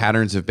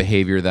patterns of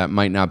behavior that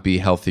might not be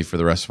healthy for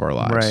the rest of our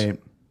lives.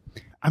 Right.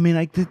 I mean,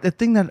 the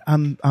thing that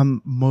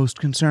I'm most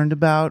concerned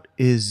about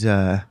is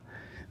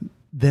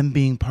them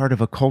being part of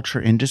a culture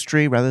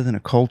industry rather than a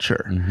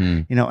culture,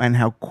 you know, and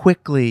how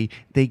quickly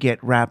they get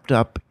wrapped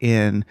up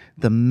in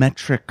the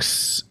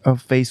metrics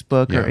of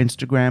Facebook or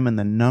Instagram and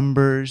the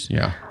numbers.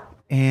 Yeah.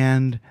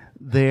 And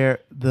the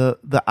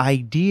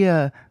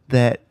idea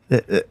that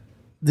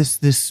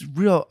this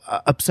real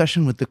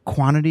obsession with the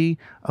quantity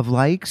of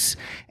likes.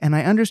 And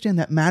I understand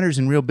that matters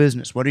in real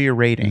business. What are your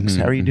ratings?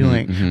 How are you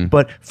doing?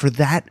 But for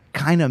that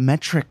kind of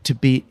metric to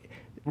be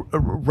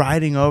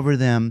riding over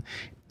them,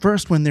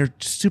 first, when they're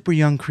super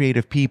young,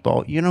 creative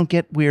people, you don't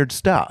get weird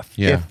stuff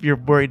if you're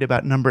worried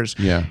about numbers.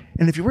 Yeah.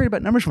 And if you're worried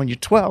about numbers when you're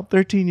 12,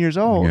 13 years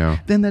old,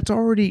 then that's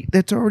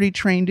already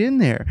trained in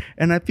there.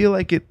 And I feel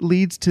like it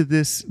leads to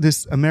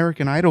this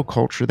American Idol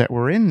culture that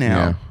we're in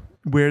now,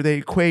 where they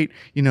equate,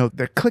 you know,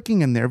 their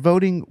clicking and their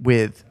voting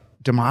with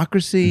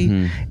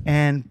democracy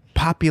and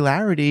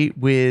popularity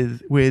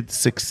with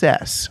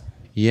success.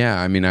 Yeah,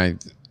 I mean,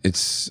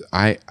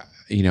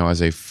 you know,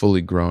 as a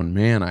fully grown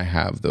man, I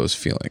have those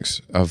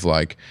feelings of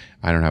like,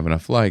 I don't have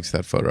enough likes.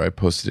 That photo I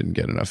posted didn't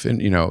get enough. And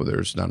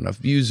there's not enough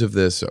views of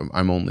this.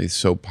 I'm only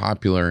so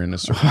popular in a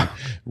certain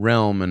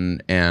realm,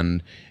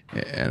 and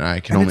I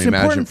can only imagine. It's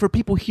important for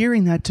people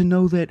hearing that to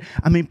know that,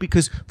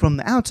 because from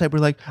the outside, we're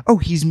like, oh,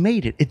 he's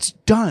made it. It's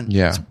done.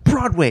 Yeah. It's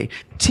Broadway,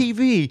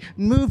 TV,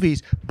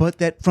 movies. But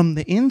that from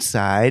the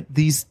inside,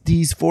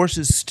 these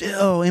forces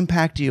still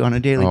impact you on a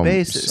daily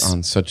basis.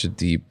 On such a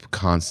deep,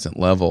 constant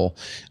level,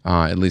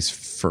 at least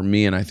for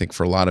me, and I think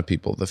for a lot of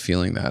people, the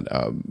feeling that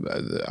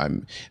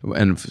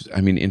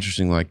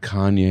interesting, like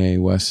Kanye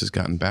West has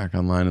gotten back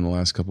online in the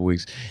last couple of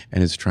weeks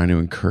and is trying to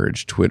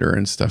encourage Twitter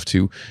and stuff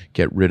to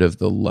get rid of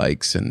the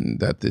likes, and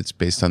that it's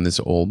based on this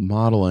old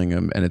modeling,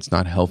 and it's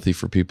not healthy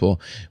for people,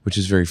 which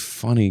is very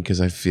funny because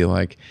I feel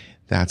like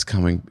that's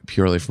coming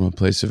purely from a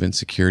place of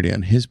insecurity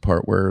on his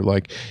part, where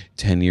like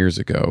 10 years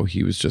ago,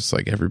 he was just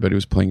like, everybody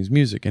was playing his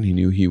music and he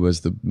knew he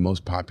was the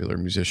most popular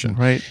musician.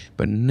 Right.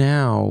 But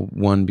now,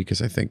 one,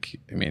 because I think,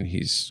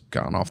 he's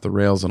gone off the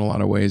rails in a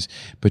lot of ways,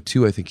 but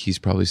two, I think he's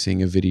probably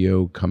seeing a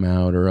video come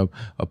out or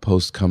a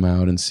post come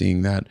out and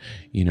seeing that,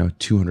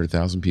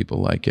 200,000 people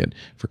like it.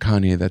 For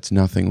Kanye, that's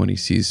nothing when he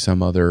sees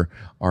some other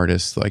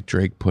artist like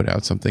Drake put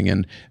out something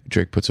and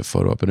Drake puts a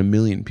photo up and 1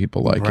 million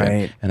people like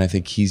it. And I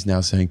think he's now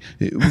saying,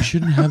 we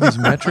shouldn't have these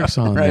metrics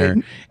on there.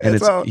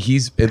 And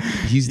he's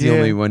the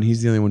only one.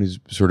 He's the only one who's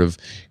sort of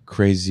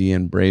crazy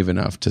and brave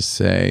enough to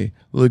say,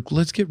 look,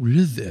 let's get rid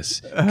of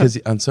this. Because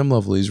on some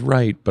level he's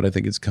right, but I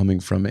think it's coming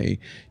from a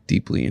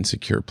deeply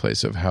insecure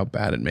place of how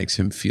bad it makes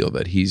him feel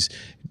that he's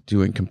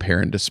doing compare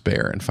and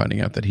despair and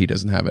finding out that he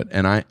doesn't have it.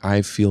 And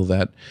I feel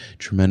that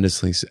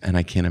tremendously, and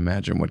I can't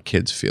imagine what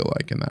kids feel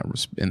like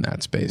in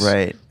that space.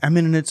 Right.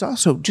 And it's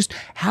also just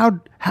how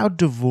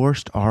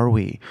divorced are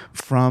we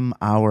from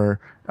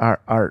our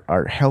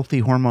healthy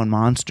hormone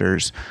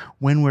monsters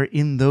when we're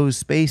in those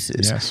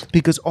spaces? Yes.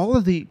 Because all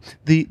of the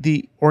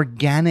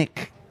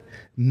organic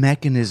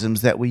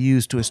mechanisms that we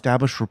use to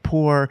establish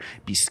rapport,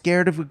 be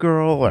scared of a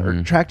girl or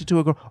attracted to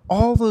a girl,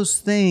 all those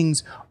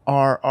things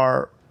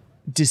are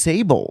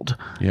disabled.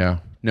 Yeah.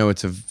 No,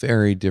 it's a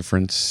very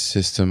different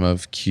system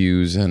of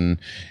cues and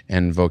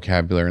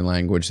vocabulary and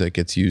language that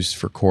gets used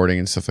for courting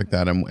and stuff like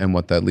that, and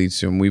what that leads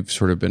to. And we've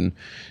sort of been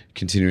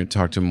continuing to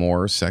talk to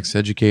more sex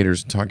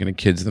educators and talking to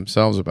kids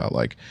themselves about,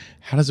 like,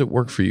 how does it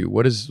work for you?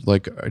 What is,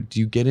 like, do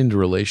you get into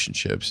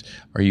relationships?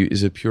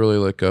 Is it purely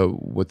like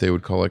what they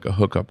would call like a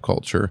hookup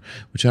culture,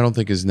 which I don't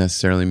think is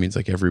necessarily means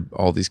like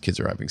all these kids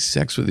are having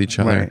sex with each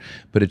other, right.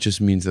 But it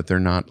just means that they're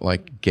not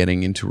like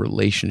getting into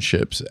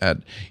relationships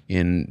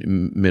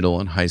in middle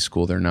and high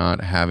school. They're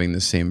not having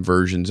the same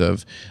versions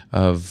of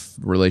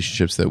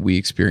relationships that we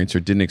experience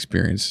or didn't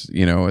experience,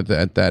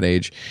 at that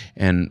age,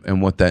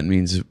 and what that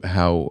means,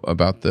 how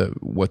about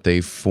what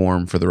they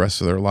form for the rest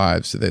of their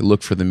lives. Do they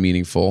look for the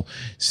meaningful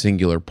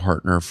singular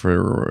partner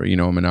for, a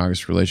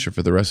monogamous relationship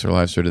for the rest of their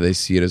lives, or do they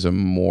see it as a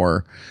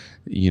more,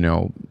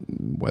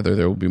 whether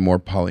there will be more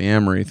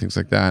polyamory, things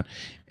like that.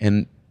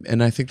 And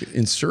I think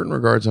in certain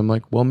regards, I'm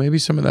like, well, maybe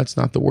some of that's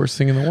not the worst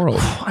thing in the world.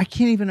 I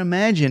can't even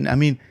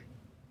imagine.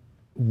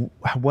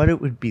 What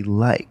it would be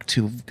like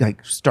to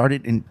start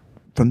it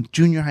from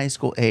junior high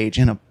school age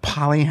in a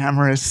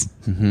polyamorous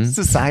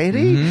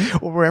society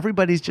where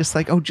everybody's just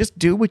like, oh, just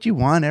do what you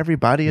want,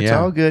 everybody. It's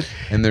all good.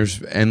 And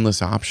there's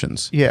endless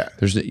options. Yeah.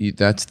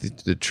 That's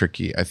the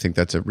tricky, I think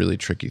that's a really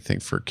tricky thing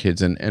for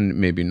kids, and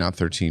maybe not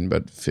 13,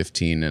 but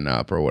 15 and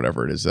up or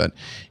whatever it is, that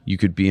you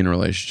could be in a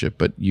relationship,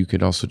 but you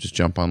could also just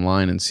jump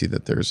online and see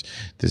that there's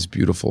this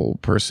beautiful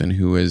person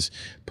who is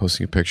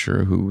posting a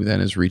picture who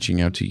then is reaching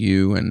out to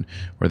you, and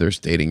where there's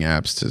dating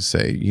apps to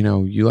say,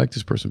 you like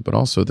this person, but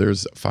also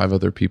there's 5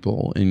 other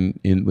people in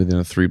within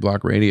a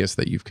 3-block radius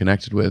that you've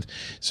connected with.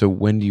 So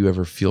when do you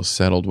ever feel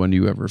settled? When do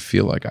you ever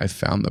feel like I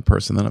found the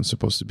person that I'm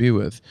supposed to be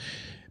with?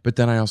 But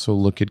then I also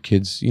look at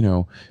kids,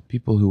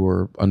 people who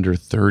are under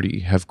 30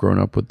 have grown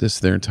up with this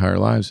their entire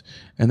lives,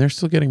 and they're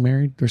still getting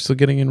married. They're still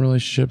getting in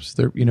relationships.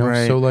 They're,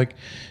 right. So like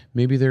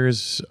maybe there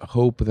is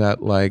hope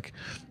that like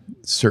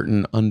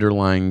certain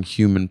underlying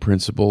human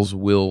principles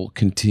will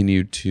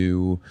continue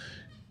to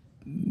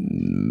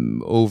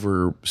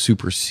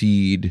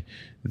supersede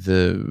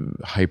the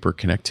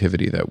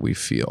hyperconnectivity that we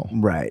feel.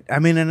 Right.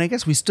 And I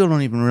guess we still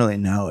don't even really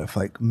know if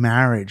like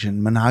marriage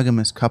and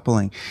monogamous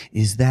coupling,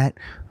 is that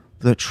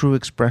the true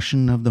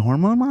expression of the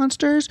hormone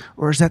monsters,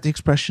 or is that the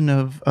expression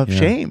of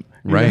shame?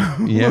 Right.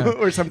 Yeah.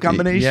 Or some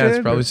combination? Yeah,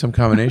 it's probably some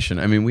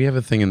combination. We have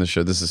a thing in the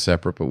show, this is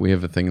separate, but we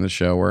have a thing in the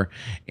show where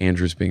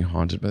Andrew's being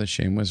haunted by the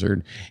shame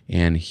wizard,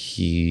 and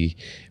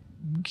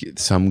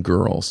some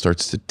girl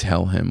starts to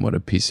tell him what a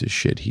piece of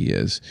shit he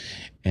is.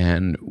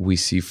 And we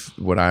see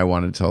what I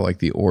want to tell, like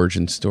the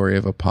origin story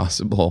of a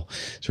possible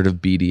sort of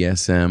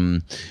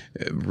BDSM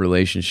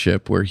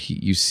relationship where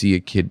you see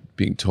a kid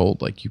being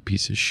told like, you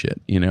piece of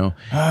shit,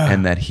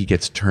 and that he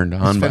gets turned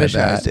on by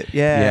that. It.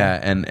 Yeah.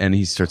 And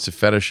he starts to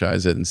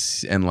fetishize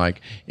it and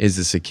like, is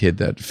this a kid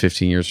that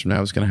 15 years from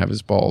now is going to have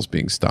his balls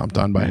being stomped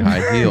on by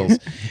high heels?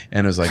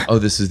 And it was like, oh,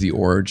 this is the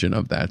origin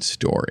of that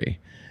story.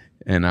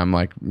 And I'm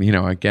like,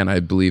 again, I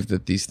believe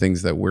that these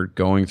things that we're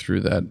going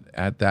through that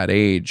at that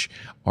age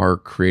are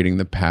creating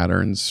the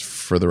patterns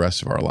for the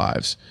rest of our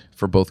lives,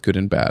 for both good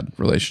and bad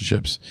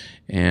relationships.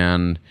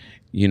 And,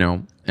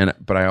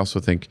 but I also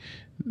think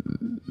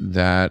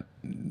that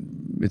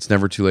it's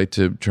never too late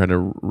to try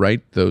to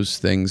right those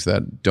things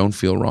that don't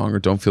feel wrong or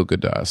don't feel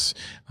good to us.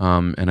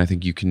 And I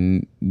think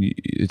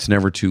it's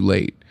never too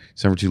late.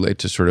 It's never too late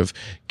to sort of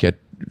get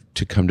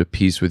to come to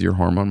peace with your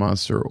hormone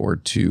monster or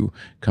to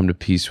come to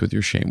peace with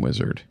your shame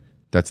wizard.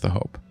 That's the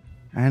hope.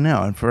 I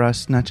know. And for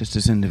us, not just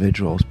as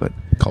individuals, but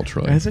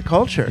culturally. As a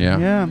culture.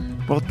 Yeah.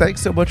 Well,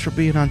 thanks so much for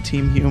being on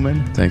Team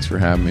Human. Thanks for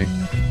having me.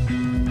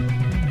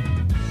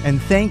 And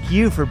thank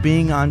you for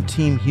being on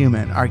Team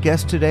Human. Our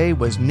guest today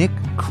was Nick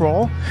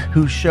Kroll,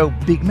 whose show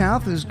Big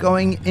Mouth is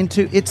going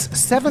into its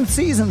 7th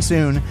season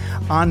soon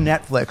on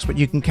Netflix, but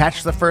you can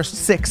catch the first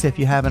 6 if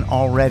you haven't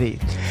already.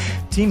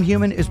 Team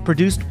Human is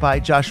produced by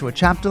Joshua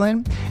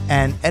Chapdelaine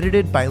and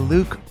edited by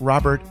Luke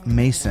Robert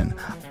Mason.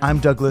 I'm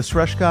Douglas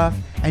Rushkoff,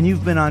 and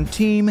you've been on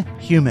Team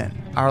Human,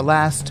 our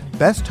last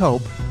best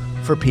hope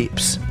for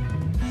peeps.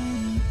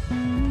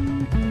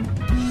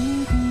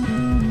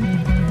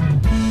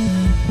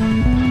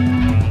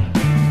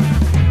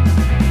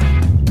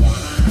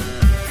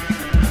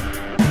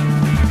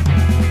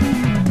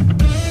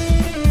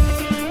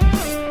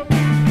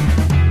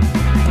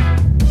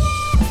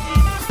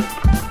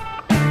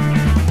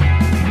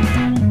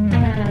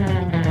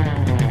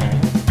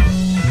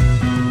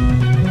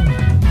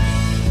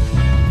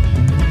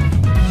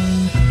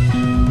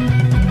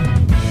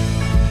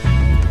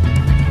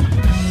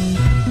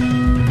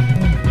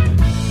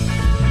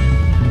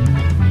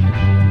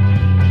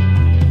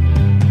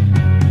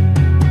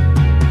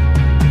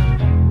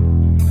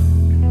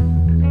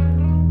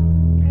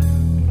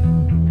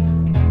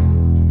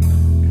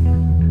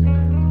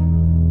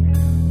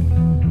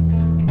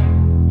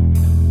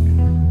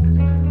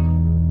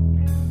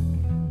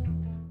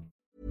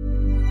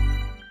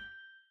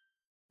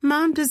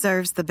 Mom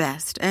deserves the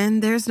best,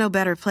 and there's no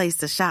better place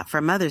to shop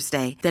for Mother's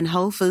Day than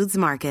Whole Foods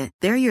Market.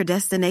 They're your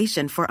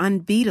destination for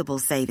unbeatable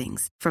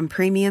savings, from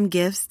premium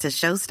gifts to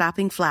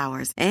show-stopping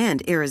flowers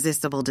and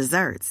irresistible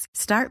desserts.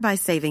 Start by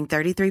saving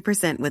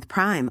 33% with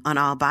Prime on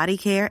all body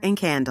care and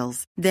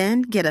candles.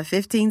 Then get a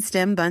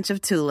 15-stem bunch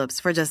of tulips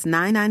for just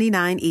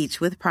 $9.99 each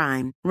with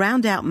Prime.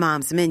 Round out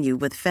Mom's menu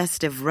with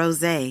festive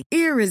rosé,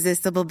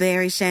 irresistible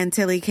berry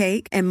chantilly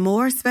cake, and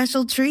more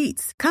special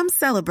treats. Come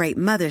celebrate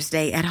Mother's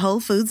Day at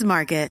Whole Foods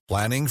Market.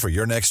 Planning for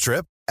your next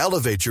trip?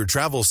 Elevate your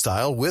travel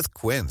style with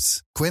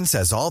Quince. Quince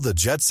has all the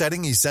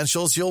jet-setting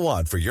essentials you'll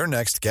want for your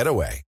next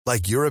getaway,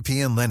 like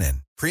European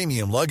linen,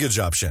 premium luggage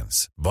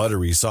options,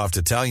 buttery soft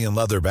Italian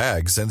leather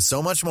bags, and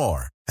so much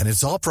more. And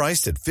it's all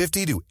priced at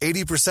 50 to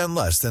 80%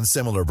 less than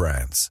similar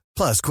brands.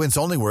 Plus, Quince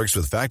only works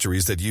with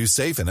factories that use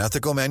safe and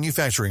ethical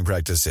manufacturing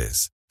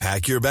practices.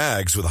 Pack your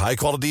bags with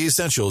high-quality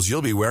essentials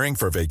you'll be wearing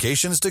for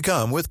vacations to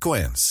come with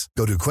Quince.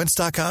 Go to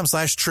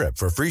quince.com/trip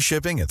for free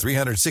shipping and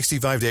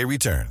 365-day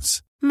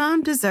returns.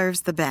 Mom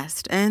deserves the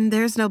best, and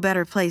there's no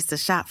better place to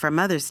shop for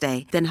Mother's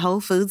Day than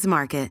Whole Foods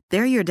Market.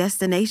 They're your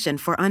destination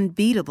for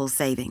unbeatable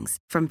savings,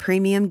 from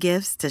premium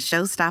gifts to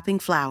show-stopping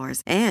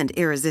flowers and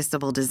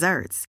irresistible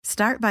desserts.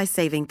 Start by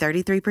saving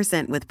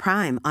 33% with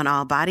Prime on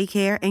all body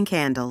care and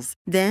candles.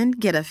 Then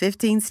get a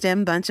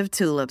 15-stem bunch of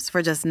tulips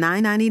for just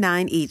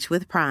 $9.99 each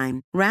with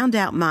Prime. Round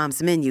out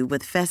Mom's menu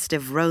with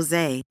festive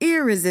rosé,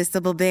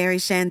 irresistible berry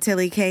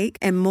chantilly cake,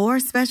 and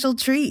more special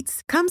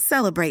treats. Come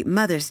celebrate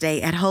Mother's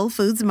Day at Whole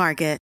Foods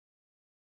Market.